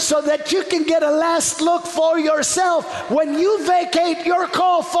going so that you can get a last look for yourself. When you vacate your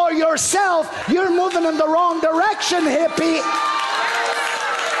call for yourself, you're moving in the wrong direction, hippie.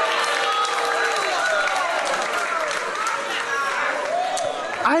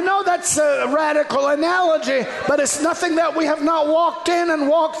 I know that's a radical analogy, but it's nothing that we have not walked in and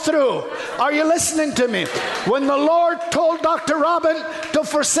walked through. Are you listening to me? When the Lord told Dr. Robin to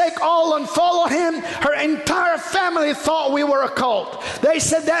forsake all and follow him, her entire family thought we were a cult. They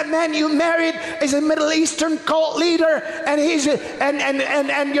said, that man you married is a Middle Eastern cult leader, and he's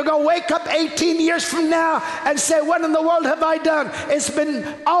and you're going to wake up 18 years from now and say, what in the world have I done? It's been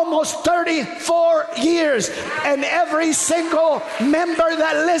almost 34 years, and every single member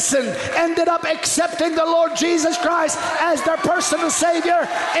that listened ended up accepting the Lord Jesus Christ as their personal Savior,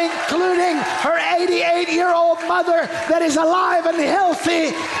 including her 88-year-old mother that is alive and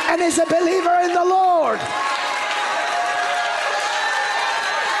healthy and is a believer in the Lord.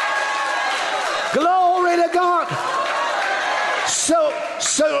 Glory to God.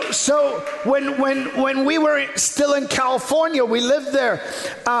 So when we were still in California, we lived there.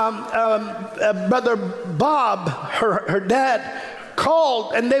 Brother Bob, her dad,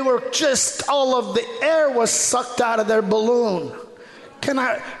 called, and they were just, all of the air was sucked out of their balloon. Can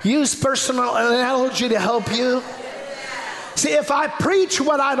I use personal analogy to help you? See, if I preach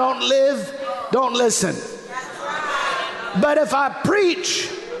what I don't live, don't listen. But if I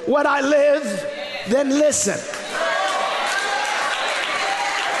preach what I live, then listen.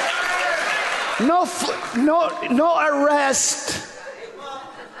 No arrest.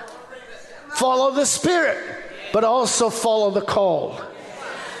 Follow the Spirit, but also follow the call.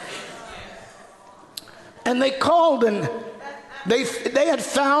 And they called, and they had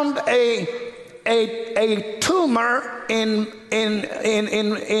found a tumor in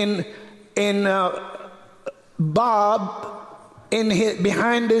Bob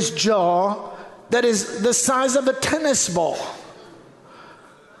behind his jaw that is the size of a tennis ball.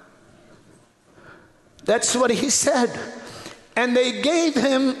 That's what he said. And they gave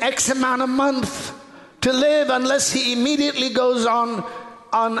him X amount of months to live unless he immediately goes on,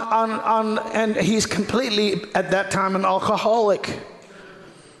 and he's completely, at that time, an alcoholic.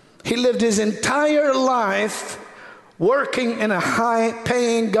 He lived his entire life working in a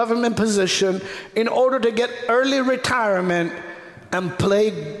high-paying government position in order to get early retirement and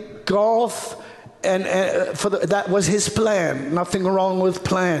play golf, and that was his plan. Nothing wrong with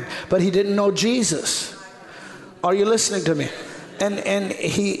plan, but he didn't know Jesus. Are you listening to me? And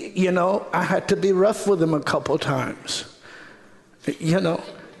he, I had to be rough with him a couple times,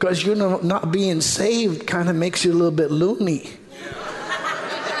 because not being saved kind of makes you a little bit loony.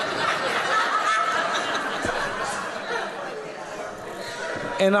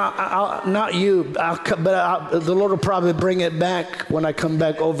 And not you, the Lord will probably bring it back when I come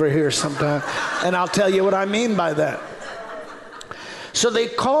back over here sometime, and I'll tell you what I mean by that. So they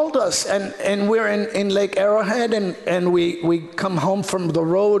called us, and we're in Lake Arrowhead, and we come home from the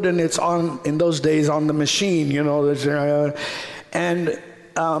road, and it's on, in those days, on the machine, and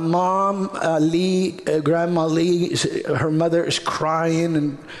Mom Lee, Grandma Lee, her mother is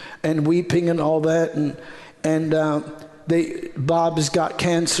crying and weeping and all that, and Bob's got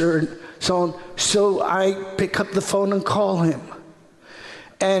cancer and so on. So I pick up the phone and call him,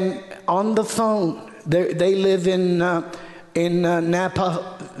 and on the phone, they live in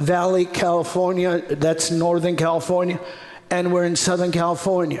Napa Valley, California. That's Northern California, and we're in Southern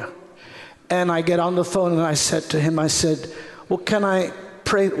California. And I get on the phone and I said to him, well, can I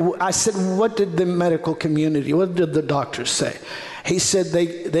pray? I said, what did the medical community, what did the doctors say? He said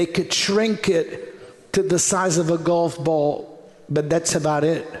they could shrink it to the size of a golf ball but that's about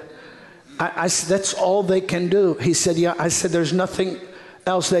it. I said, that's all they can do. He said, yeah. I said, there's nothing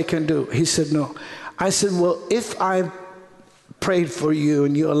else they can do. He said, no. I said, well, if I prayed for you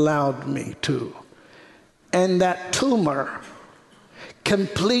and you allowed me to, and that tumor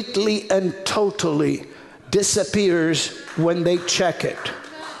completely and totally disappears when they check it,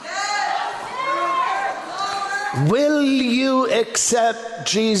 will you accept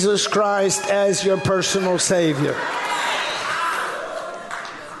Jesus Christ as your personal Savior?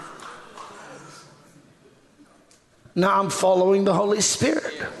 Now I'm following the Holy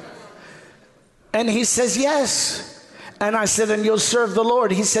Spirit. And he says, yes. And I said, and you'll serve the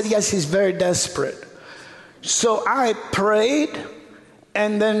Lord? He said, yes, he's very desperate. So I prayed,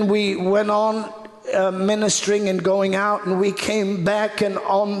 and then we went on ministering and going out, and we came back, and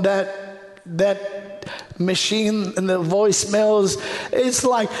on that machine and the voicemails, it's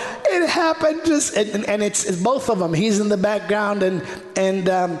like it happened just, and it's both of them. He's in the background, and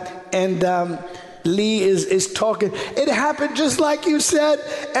Lee is talking. It happened just like you said,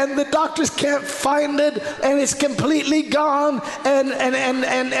 and the doctors can't find it, and it's completely gone. And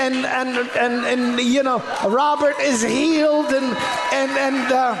you know, Robert is healed, and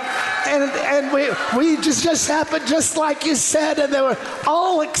we just happened just like you said, and they were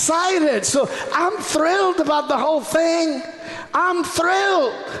all excited. So I'm thrilled about the whole thing. I'm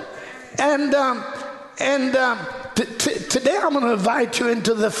thrilled, and today I'm going to invite you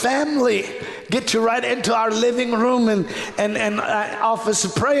into the family. Get you right into our living room and office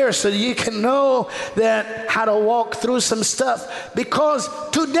of prayer, so you can know that how to walk through some stuff. Because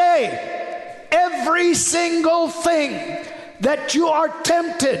today, every single thing that you are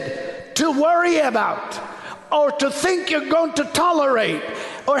tempted to worry about, or to think you're going to tolerate,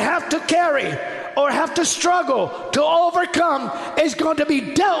 or have to carry, or have to struggle to overcome, is going to be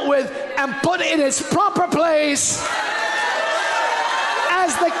dealt with and put in its proper place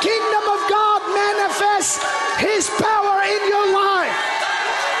as the kingdom of God manifests his power in your life.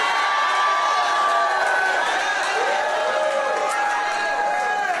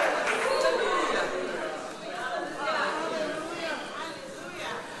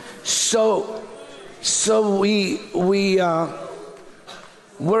 So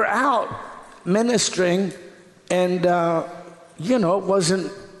we're out ministering, and it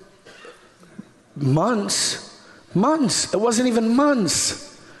wasn't months. It wasn't even months.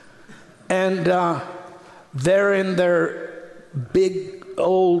 And they're in their big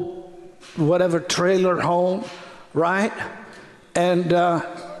old whatever trailer home, right? And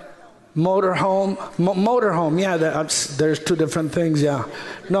motorhome, yeah, there's two different things, yeah.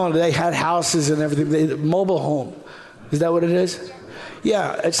 No, they had houses and everything. Mobile home, is that what it is?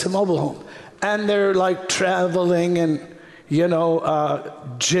 Yeah, it's a mobile home. And they're like traveling and gin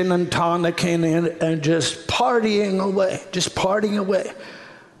and tonic and just partying away, just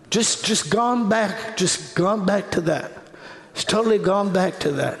gone back to that. It's totally gone back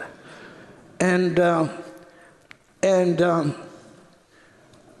to that. And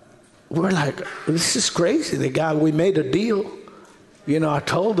we're like, this is crazy. The guy, we made a deal. I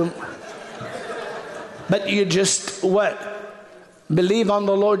told him. But you just, believe on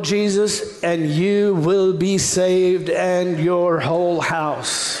the Lord Jesus, and you will be saved, and your whole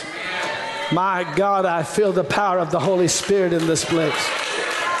house. My God, I feel the power of the Holy Spirit in this place.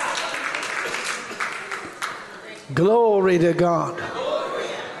 Glory to God.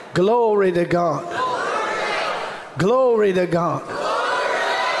 Glory to God. Glory to God.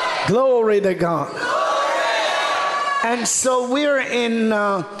 Glory to God. And so we're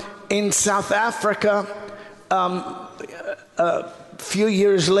in South Africa a few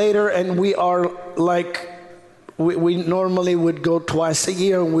years later, and we are like, we normally would go twice a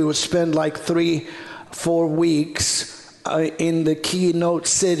year, and we would spend like 3-4 weeks in the keynote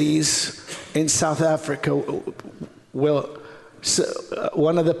cities in South Africa. Well, so,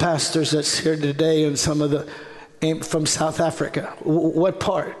 one of the pastors that's here today, and some of the from South Africa. What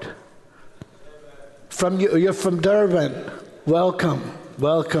part? You're from Durban. Welcome.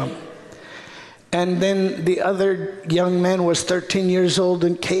 And then the other young man was 13 years old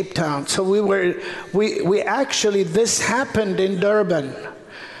in Cape Town. So we actually, this happened in Durban.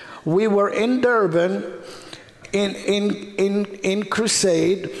 We were in Durban in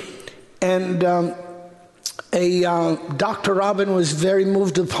crusade, and Dr. Robin was very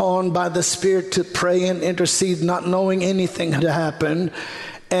moved upon by the Spirit to pray and intercede, not knowing anything had happened.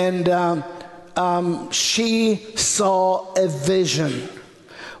 And she saw a vision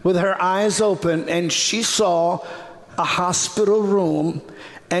with her eyes open, and she saw a hospital room,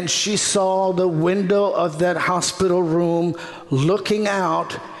 and she saw the window of that hospital room looking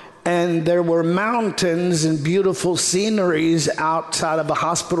out, and there were mountains and beautiful sceneries outside of a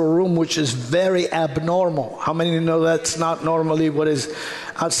hospital room, which is very abnormal. How many know that's not normally what is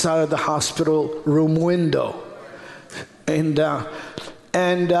outside of the hospital room window? And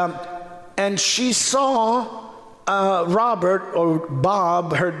she saw Robert, or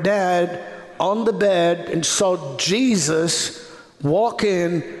Bob, her dad, on the bed, and saw Jesus walk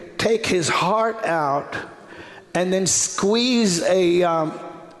in, take his heart out, and then squeeze a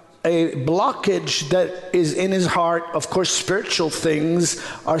blockage that is in his heart. Of course, spiritual things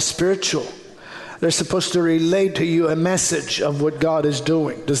are spiritual. They're supposed to relay to you a message of what God is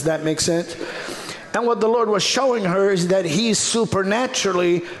doing. Does that make sense? And what the Lord was showing her is that he's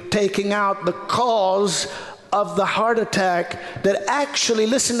supernaturally taking out the cause of the heart attack that actually,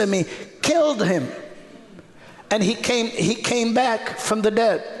 listen to me, killed him. And he came back from the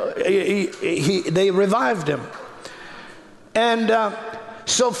dead. They revived him. And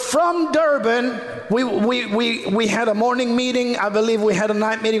so from Durban, we had a morning meeting. I believe we had a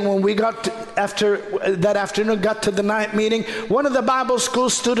night meeting. When we got to, after that afternoon, got to the night meeting, one of the Bible school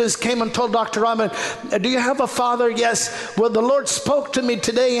students came and told Dr. Robin, do you have a father? Yes. Well, the Lord spoke to me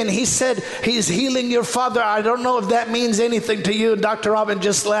today, and he said he's healing your father. I don't know if that means anything to you. And Dr. Robin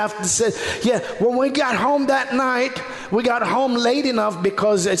just laughed and said, yeah. When we got home that night, we got home late enough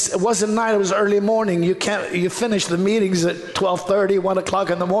because it wasn't night, it was early morning. You finish the meetings at 12:30, 1 o'clock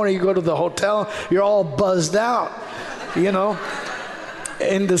in the morning. You go to the hotel, you're all buzzed out, you know,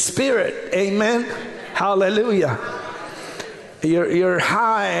 in the spirit. Amen. Hallelujah. You're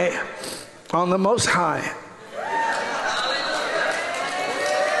high on the Most High.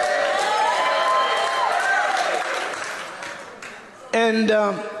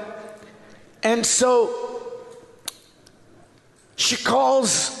 And so she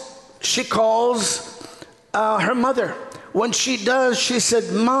calls her mother. When she does, she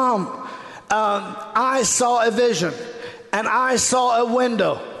said, Mom, I saw a vision, and I saw a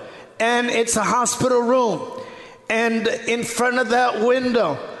window, and it's a hospital room, and in front of that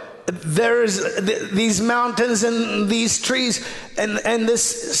window there's these mountains and these trees and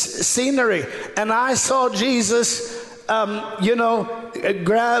this scenery, and I saw Jesus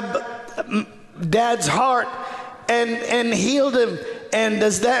grab Dad's heart and healed him. And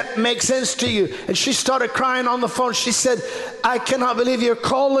does that make sense to you? And she started crying on the phone. She said, I cannot believe you're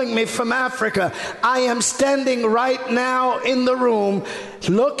calling me from Africa. I am standing right now in the room,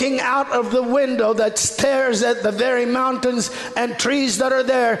 looking out of the window that stares at the very mountains and trees that are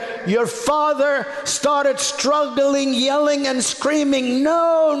there. Your father started struggling, yelling and screaming,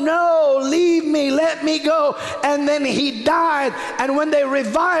 no, leave me, let me go. And then he died. And when they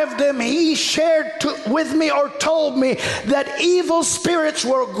revived him, he shared with me, or told me, that evil spirits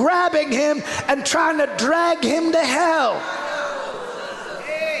were grabbing him and trying to drag him to hell.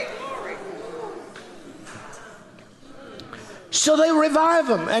 So they revive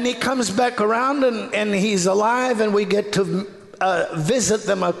him, and he comes back around, and he's alive, and we get to visit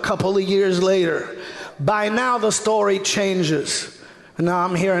them a couple of years later. By now the story changes. Now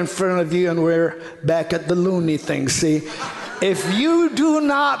I'm here in front of you, and we're back at the loony thing. See, if you do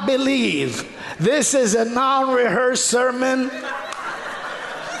not believe this is a non-rehearsed sermon,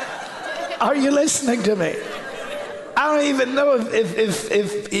 are you listening to me? I don't even know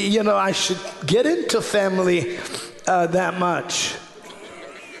if I should get into family that much.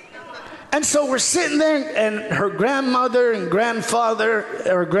 And so we're sitting there, and her grandmother and grandfather,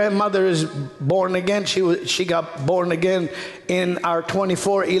 her grandmother is born again. She got born again in our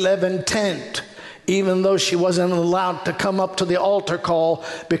 24/11 tent, even though she wasn't allowed to come up to the altar call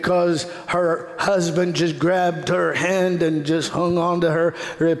because her husband just grabbed her hand and just hung on to her,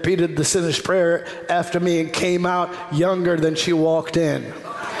 repeated the sinner's prayer after me, and came out younger than she walked in.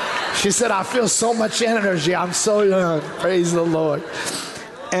 She said, I feel so much energy. I'm so young. Praise the Lord.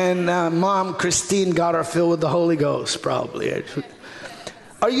 And Mom, Christine, got her filled with the Holy Ghost, probably.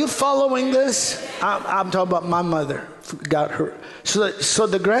 Are you following this? I'm talking about my mother. Got her. So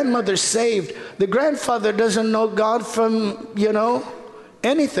the grandmother's saved. The grandfather doesn't know God from,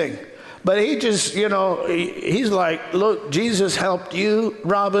 anything. But he just, he's like, look, Jesus helped you,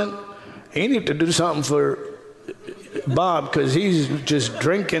 Robin. You need to do something for Bob, because he's just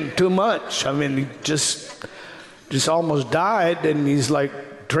drinking too much. I mean, he just almost died, and he's like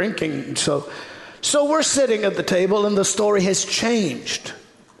drinking. So we're sitting at the table, and the story has changed.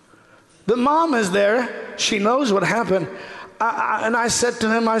 The mom is there. She knows what happened. And I said to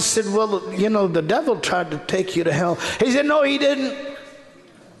him, I said, well, the devil tried to take you to hell. He said, no, he didn't.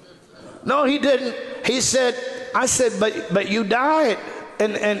 No, he didn't. He said, I said, but you died.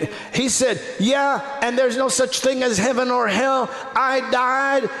 And he said, yeah, and there's no such thing as heaven or hell. I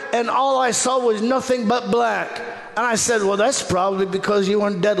died and all I saw was nothing but black. And I said, well, that's probably because you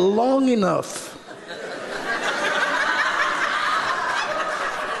weren't dead long enough.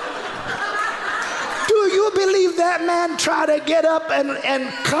 Do you believe that man tried to get up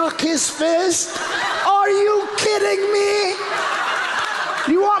and cock his fist? Are you kidding me?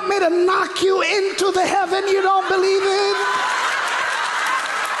 You want me to knock you into the heaven you don't believe in?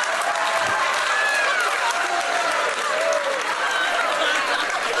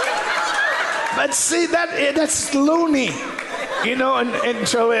 But see, that's loony, you know. And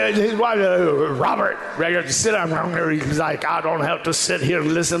so his wife, Robert, sit down. He's like, I don't have to sit here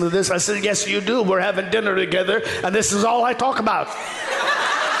and listen to this. I said, yes, you do. We're having dinner together, and this is all I talk about.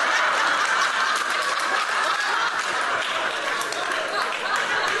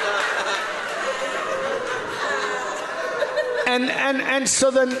 And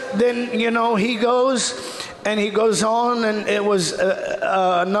so then you know, he goes on, and it was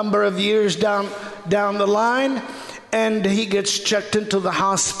a number of years down the line, and he gets checked into the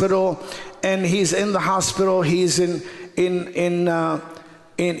hospital, and he's in the hospital. He's in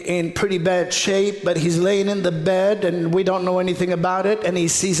pretty bad shape, but he's laying in the bed, and we don't know anything about it, and he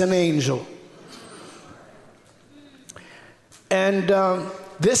sees an angel. And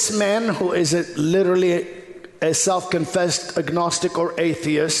this man, who is literally a self-confessed agnostic or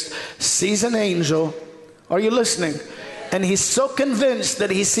atheist, sees an angel. Are you listening? And he's so convinced that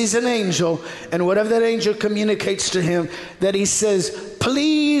he sees an angel, and whatever that angel communicates to him, that he says,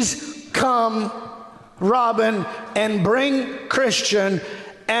 please come, Robin, and bring Christian,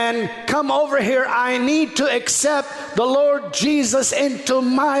 and come over here. I need to accept the Lord Jesus into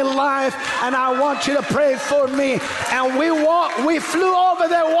my life, and I want you to pray for me. And we flew over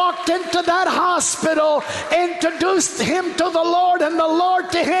there, walked into that hospital, introduced him to the Lord and the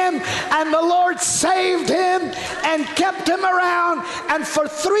Lord to him, and the Lord saved him and kept him around. And for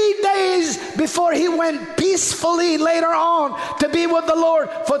 3 days before he went peacefully later on to be with the Lord,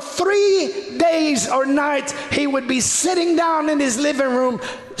 for 3 days or nights, he would be sitting down in his living room,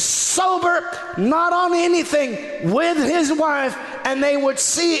 sober, not on anything, with his wife, and they would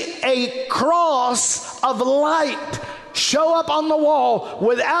see a cross of light show up on the wall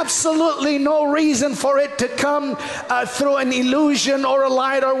with absolutely no reason for it to come through an illusion or a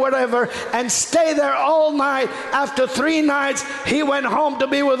light or whatever, and stay there all night. After 3 nights, he went home to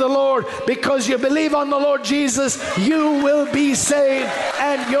be with the Lord. Because you believe on the Lord Jesus, you will be saved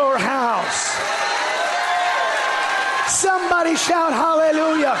and your house. Somebody shout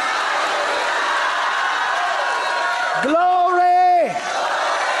hallelujah. Glory.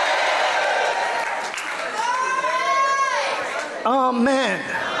 Amen.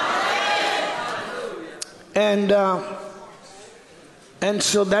 And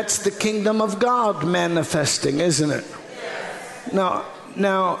so that's the kingdom of God manifesting, isn't it? Now,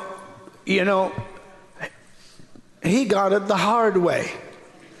 you know, he got it the hard way.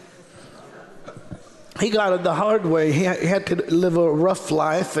 He got it the hard way. He had to live a rough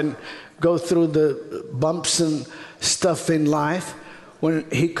life and go through the bumps and stuff in life, when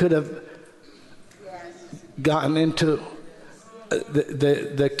he could have gotten into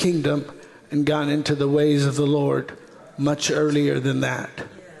the kingdom and gotten into the ways of the Lord much earlier than that.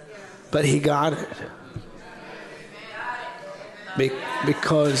 But he got it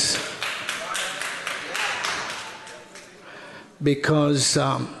because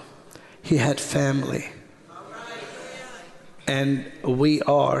he had family. And we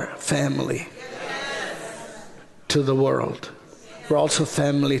are family to the world. We're also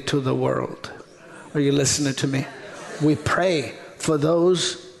family to the world. Are you listening to me? We pray for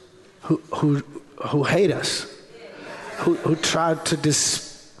those who hate us, who try to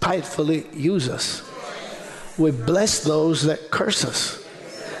despitefully use us. We bless those that curse us.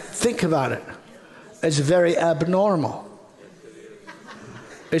 Think about it. It's very abnormal.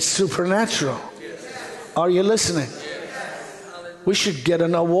 It's supernatural. Are you listening? We should get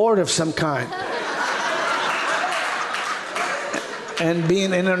an award of some kind. And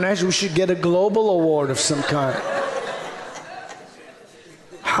being international, we should get a global award of some kind.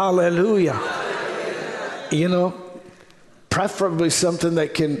 Hallelujah. You know, preferably something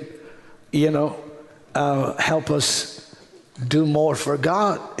that can, you know, help us do more for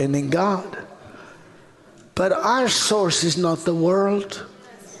God and in God. But our source is not the world.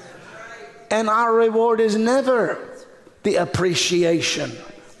 And our reward is never the appreciation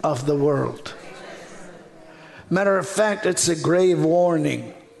of the world. Matter of fact, it's a grave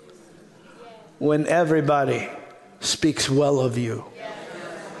warning when everybody speaks well of you.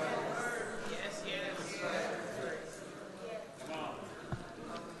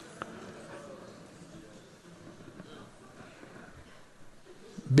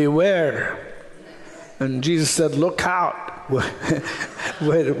 beware. And Jesus said, look out.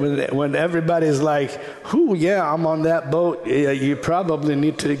 When everybody's like, "Whoo, yeah, I'm on that boat," you probably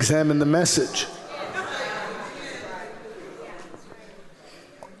need to examine the message.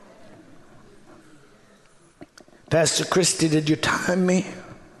 Pastor Christy, did you time me?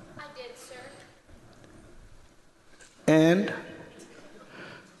 I did, sir. And?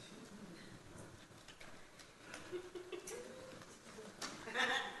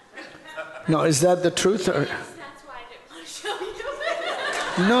 No, is that the truth? Or? That's why I didn't want to show you.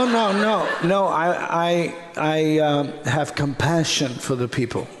 No. I have compassion for the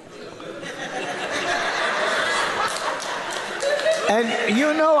people. And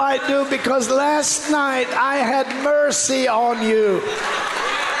you know I do, because last night I had mercy on you.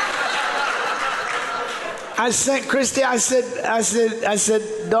 I sent Christy, I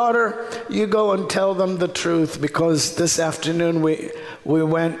said, daughter, you go and tell them the truth, because this afternoon we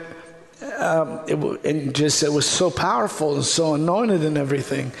went, it was so powerful and so anointed and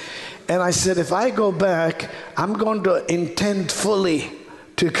everything. And I said, if I go back, I'm going to intend fully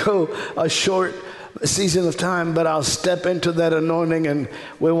to go a short season of time, but I'll step into that anointing and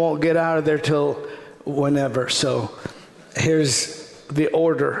we won't get out of there till whenever. So here's the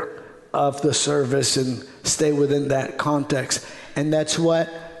order of the service, and stay within that context. And that's what?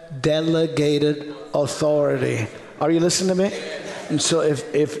 Delegated authority. Are you listening to me? And so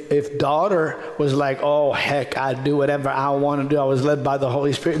if daughter was like, oh, heck, I do whatever I want to do, I was led by the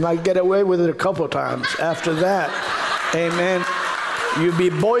Holy Spirit, you might get away with it a couple times. After that, amen, you'd be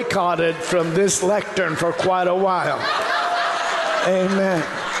boycotted from this lectern for quite a while. Amen.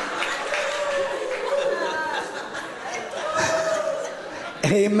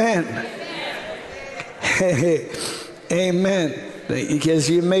 Amen. Amen. Because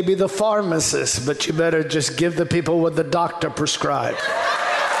you may be the pharmacist, but you better just give the people what the doctor prescribed.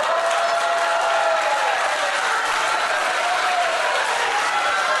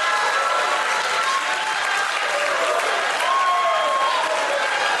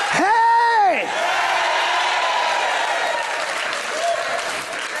 Hey!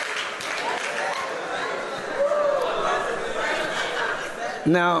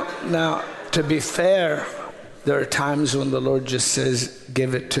 Now, to be fair, there are times when the Lord just says,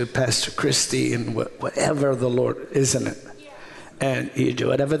 give it to Pastor Christy and whatever the Lord, isn't it? Yeah. And you do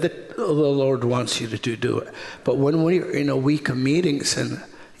whatever the Lord wants you to do it. But when we're in a week of meetings and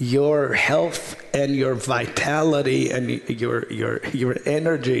your health and your vitality and your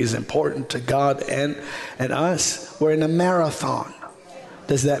energy is important to God and us, we're in a marathon.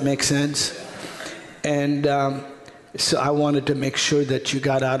 Does that make sense? And so I wanted to make sure that you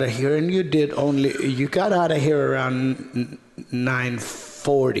got out of here, and you got out of here around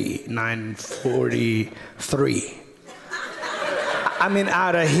 9:43. I mean,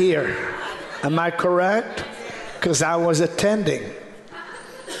 out of here. Am I correct? Because I was attending.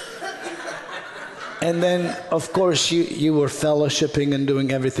 And then, of course, you were fellowshipping and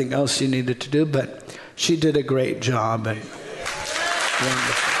doing everything else you needed to do, but she did a great job. And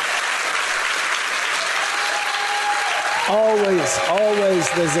wonderful. Always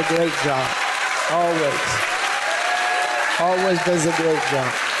does a great job. Always does a great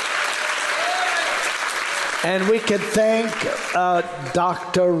job. And we could thank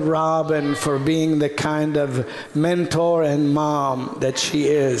Dr. Robin for being the kind of mentor and mom that she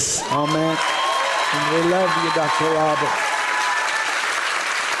is. Amen. And we love you, Dr. Robin.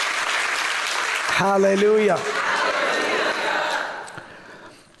 Hallelujah.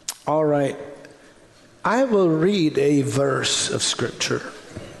 All right. I will read a verse of Scripture,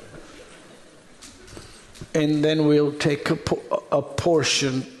 and then we'll take a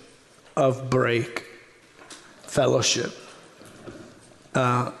portion of break, fellowship.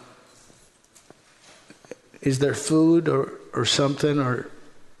 Is there food or something or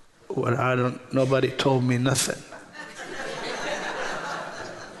what? Nobody told me nothing.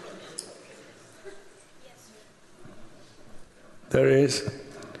 There is.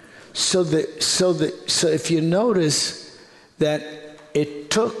 So if you notice that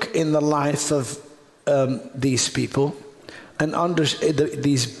it took in the life of these people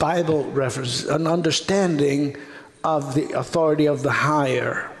these Bible references, an understanding of the authority of the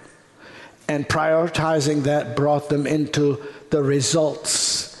higher, and prioritizing that brought them into the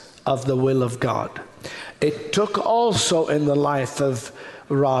results of the will of God. It took also in the life of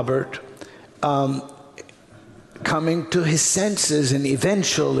Robert coming to his senses and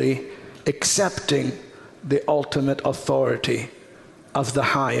eventually accepting the ultimate authority of the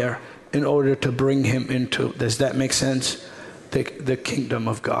higher in order to bring him into, does that make sense? The kingdom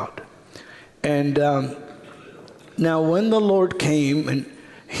of God. And now when the Lord came and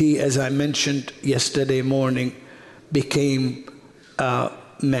he, as I mentioned yesterday morning, became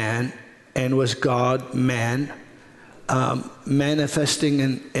man and was God, man,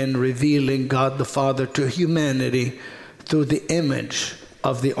 manifesting and revealing God the Father to humanity through the image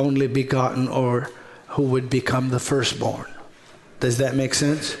of the only begotten, or who would become the firstborn. Does that make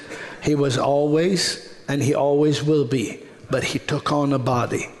sense? He was always, and he always will be, but he took on a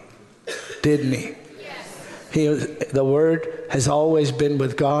body, didn't he? The Word has always been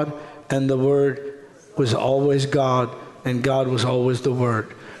with God, and the Word was always God, and God was always the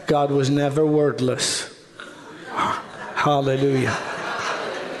Word. God was never wordless. Hallelujah.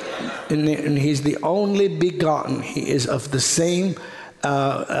 And he's the only begotten. He is of the same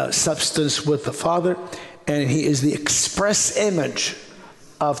substance with the Father, and he is the express image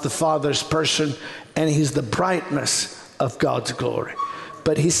of the Father's person, and he's the brightness of God's glory.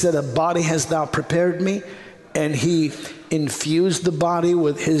 But he said, a body hast thou prepared me, and he infused the body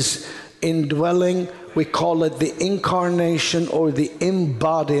with his indwelling. We call it the incarnation, or the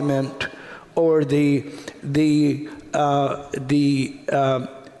embodiment, or the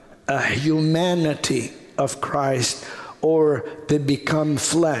humanity of Christ, or the become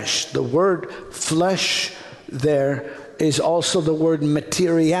flesh. The word flesh there is also the word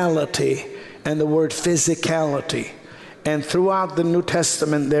materiality and the word physicality. And throughout the New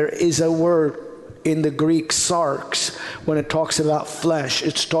Testament, there is a word in the Greek, sarx. When it talks about flesh,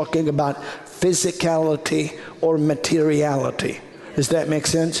 it's talking about physicality or materiality. Does that make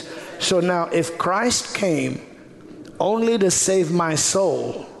sense? So now, if Christ came only to save my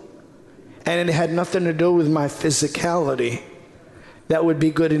soul, and it had nothing to do with my physicality, that would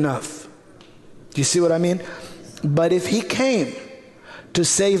be good enough. Do you see what I mean? But if he came to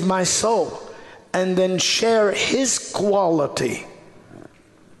save my soul and then share his quality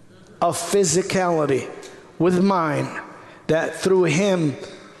of physicality with mine, that through him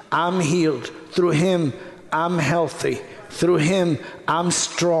I'm healed, through him I'm healthy, through him I'm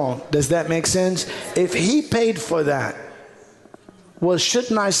strong. Does that make sense? If he paid for that, well,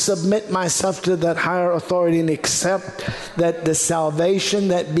 shouldn't I submit myself to that higher authority and accept that the salvation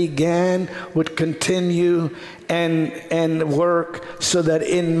that began would continue and work, so that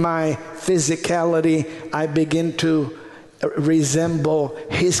in my physicality I begin to resemble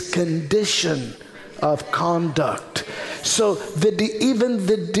his condition of conduct? So even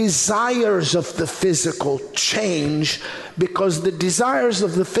the desires of the physical change, because the desires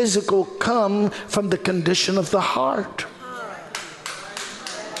of the physical come from the condition of the heart.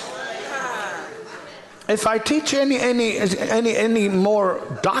 If I teach any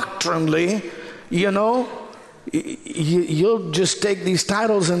more doctrinally, you'll just take these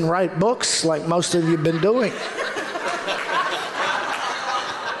titles and write books like most of you have been doing.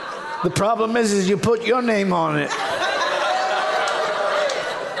 The problem is you put your name on it.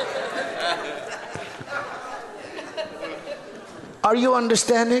 Are you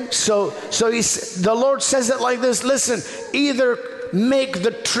understanding? So the Lord says it like this: listen, either make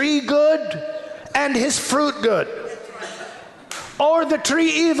the tree good and his fruit good, or the tree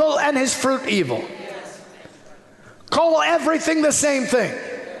evil and his fruit evil. Call everything the same thing.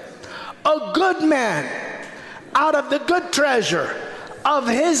 A good man out of the good treasure of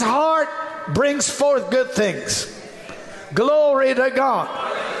his heart brings forth good things. Glory to God.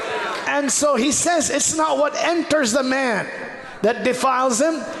 And so he says it's not what enters the man that defiles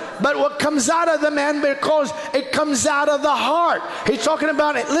him, but what comes out of the man, because it comes out of the heart. He's talking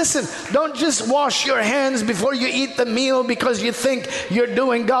about it. Listen, don't just wash your hands before you eat the meal because you think you're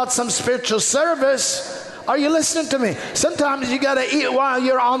doing God some spiritual service. Are you listening to me? Sometimes you got to eat while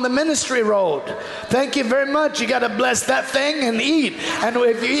you're on the ministry road. Thank you very much. You got to bless that thing and eat. And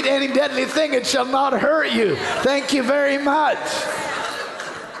if you eat any deadly thing, it shall not hurt you. Thank you very much.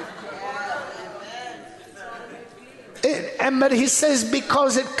 But he says,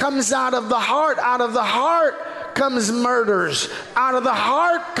 because it comes out of the heart. Out of the heart comes murders. Out of the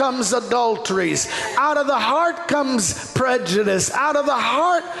heart comes adulteries. Out of the heart comes prejudice. Out of the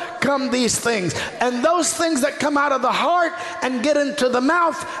heart come these things. And those things that come out of the heart and get into the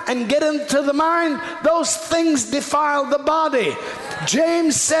mouth and get into the mind, those things defile the body.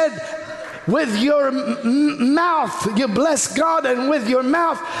 James said, with your mouth you bless God, and with your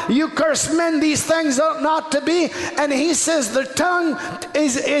mouth you curse men. These things ought not to be. And he says the tongue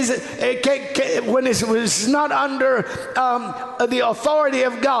is when it's not under the authority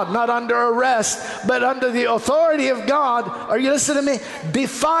of God, not under arrest, but under the authority of God. Are you listening to me?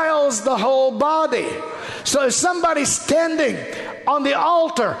 Defiles the whole body. So if somebody's standing on the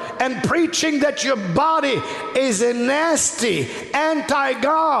altar and preaching that your body is a nasty,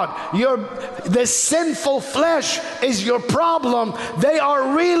 anti-God, the sinful flesh is your problem, they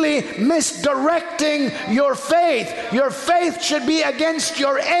are really misdirecting your faith. Your faith should be against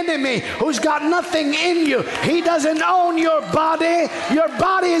your enemy who's got nothing in you. He doesn't own your body. Your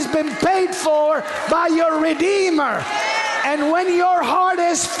body has been paid for by your Redeemer. And when your heart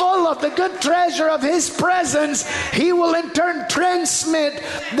is full of the good treasure of His presence, He will in turn transmit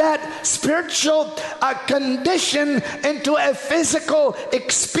that spiritual condition into a physical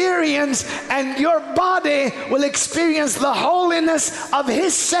experience, and your body will experience the holiness of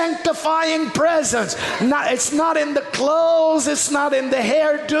His sanctifying presence. It's not in the clothes, it's not in the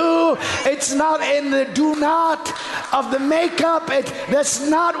hairdo, it's not in the do not of the makeup. That's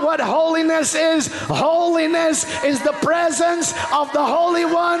not what holiness is. Holiness is the presence of the Holy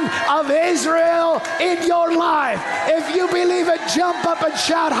One of Israel in your life. If you believe it, jump up and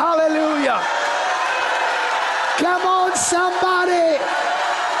shout hallelujah. Come on, somebody.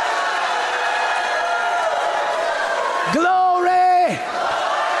 Glory.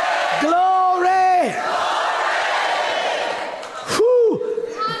 Glory. Whew.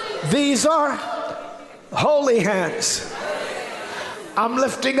 These are holy hands. I'm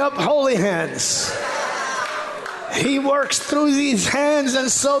lifting up holy hands. He works through these hands,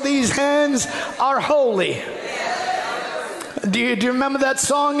 and so these hands are holy. Do you remember that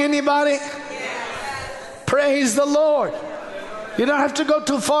song, anybody? Praise the Lord. You don't have to go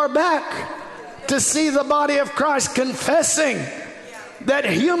too far back to see the body of Christ confessing that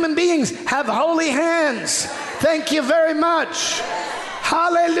human beings have holy hands. Thank you very much.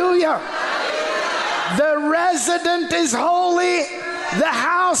 Hallelujah. The resident is holy. The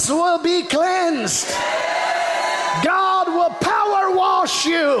house will be cleansed. God will power wash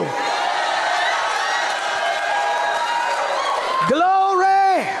you.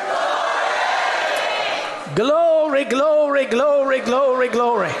 Glory. Glory, glory, glory, glory,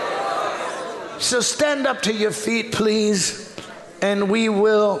 glory. So stand up to your feet, please, and we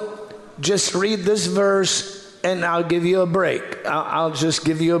will just read this verse, and I'll give you a break. I'll just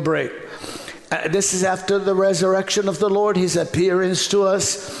give you a break. This is after the resurrection of the Lord, His appearance to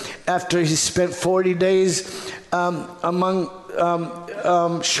us, after He spent 40 days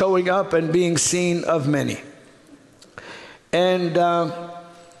showing up and being seen of many. And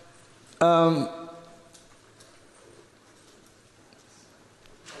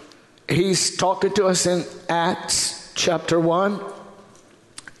He's talking to us in Acts chapter 1,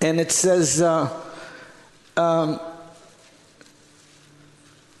 and it says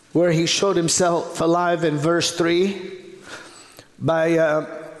where He showed Himself alive in verse 3,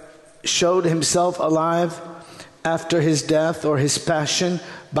 showed Himself alive after His death or His passion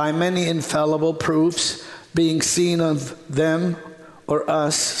by many infallible proofs, being seen of them or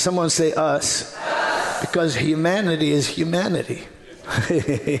us. Someone say us. Because humanity is humanity.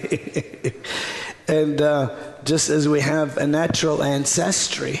 And just as we have a natural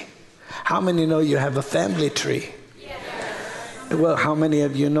ancestry, how many know you have a family tree? Well, how many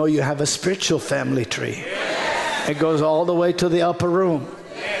of you know you have a spiritual family tree? It goes all the way to the upper room.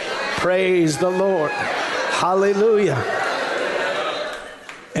 Praise the Lord. Hallelujah.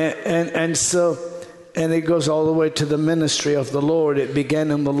 And it goes all the way to the ministry of the Lord. It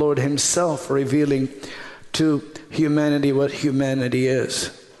began in the Lord Himself, revealing to humanity what humanity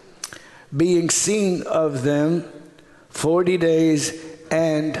is. Being seen of them 40 days,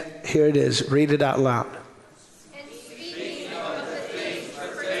 and here it is. Read it out loud.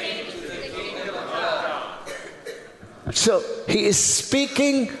 So He is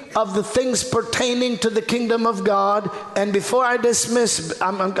speaking of the things pertaining to the kingdom of God. And before I dismiss,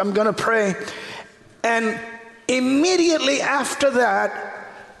 I'm going to pray. And immediately after that,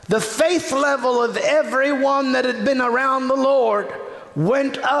 the faith level of everyone that had been around the Lord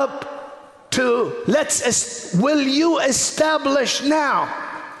went up to, will you establish now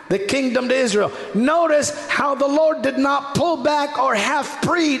the kingdom to Israel? Notice how the Lord did not pull back or half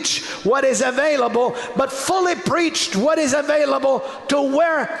preach what is available, but fully preached what is available, to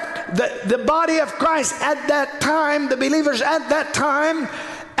where the body of Christ at that time, the believers at that time,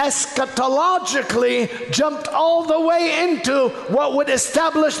 eschatologically jumped all the way into what would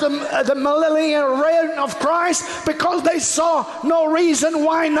establish the millennial reign of Christ, because they saw no reason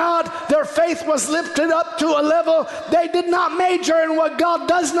why not. Their faith was lifted up to a level. They did not major in what God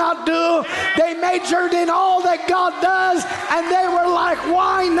does not do. They majored in all that God does, and they were like,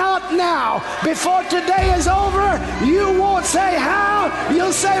 why not now? Before today is over, you won't say how,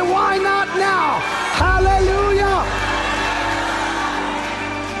 you'll say why not now. Hallelujah.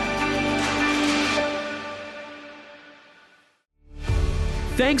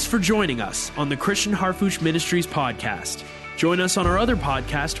 Thanks for joining us on the Christian Harfouche Ministries podcast. Join us on our other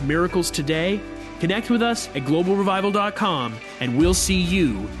podcast, Miracles Today. Connect with us at globalrevival.com, and we'll see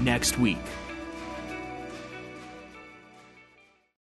you next week.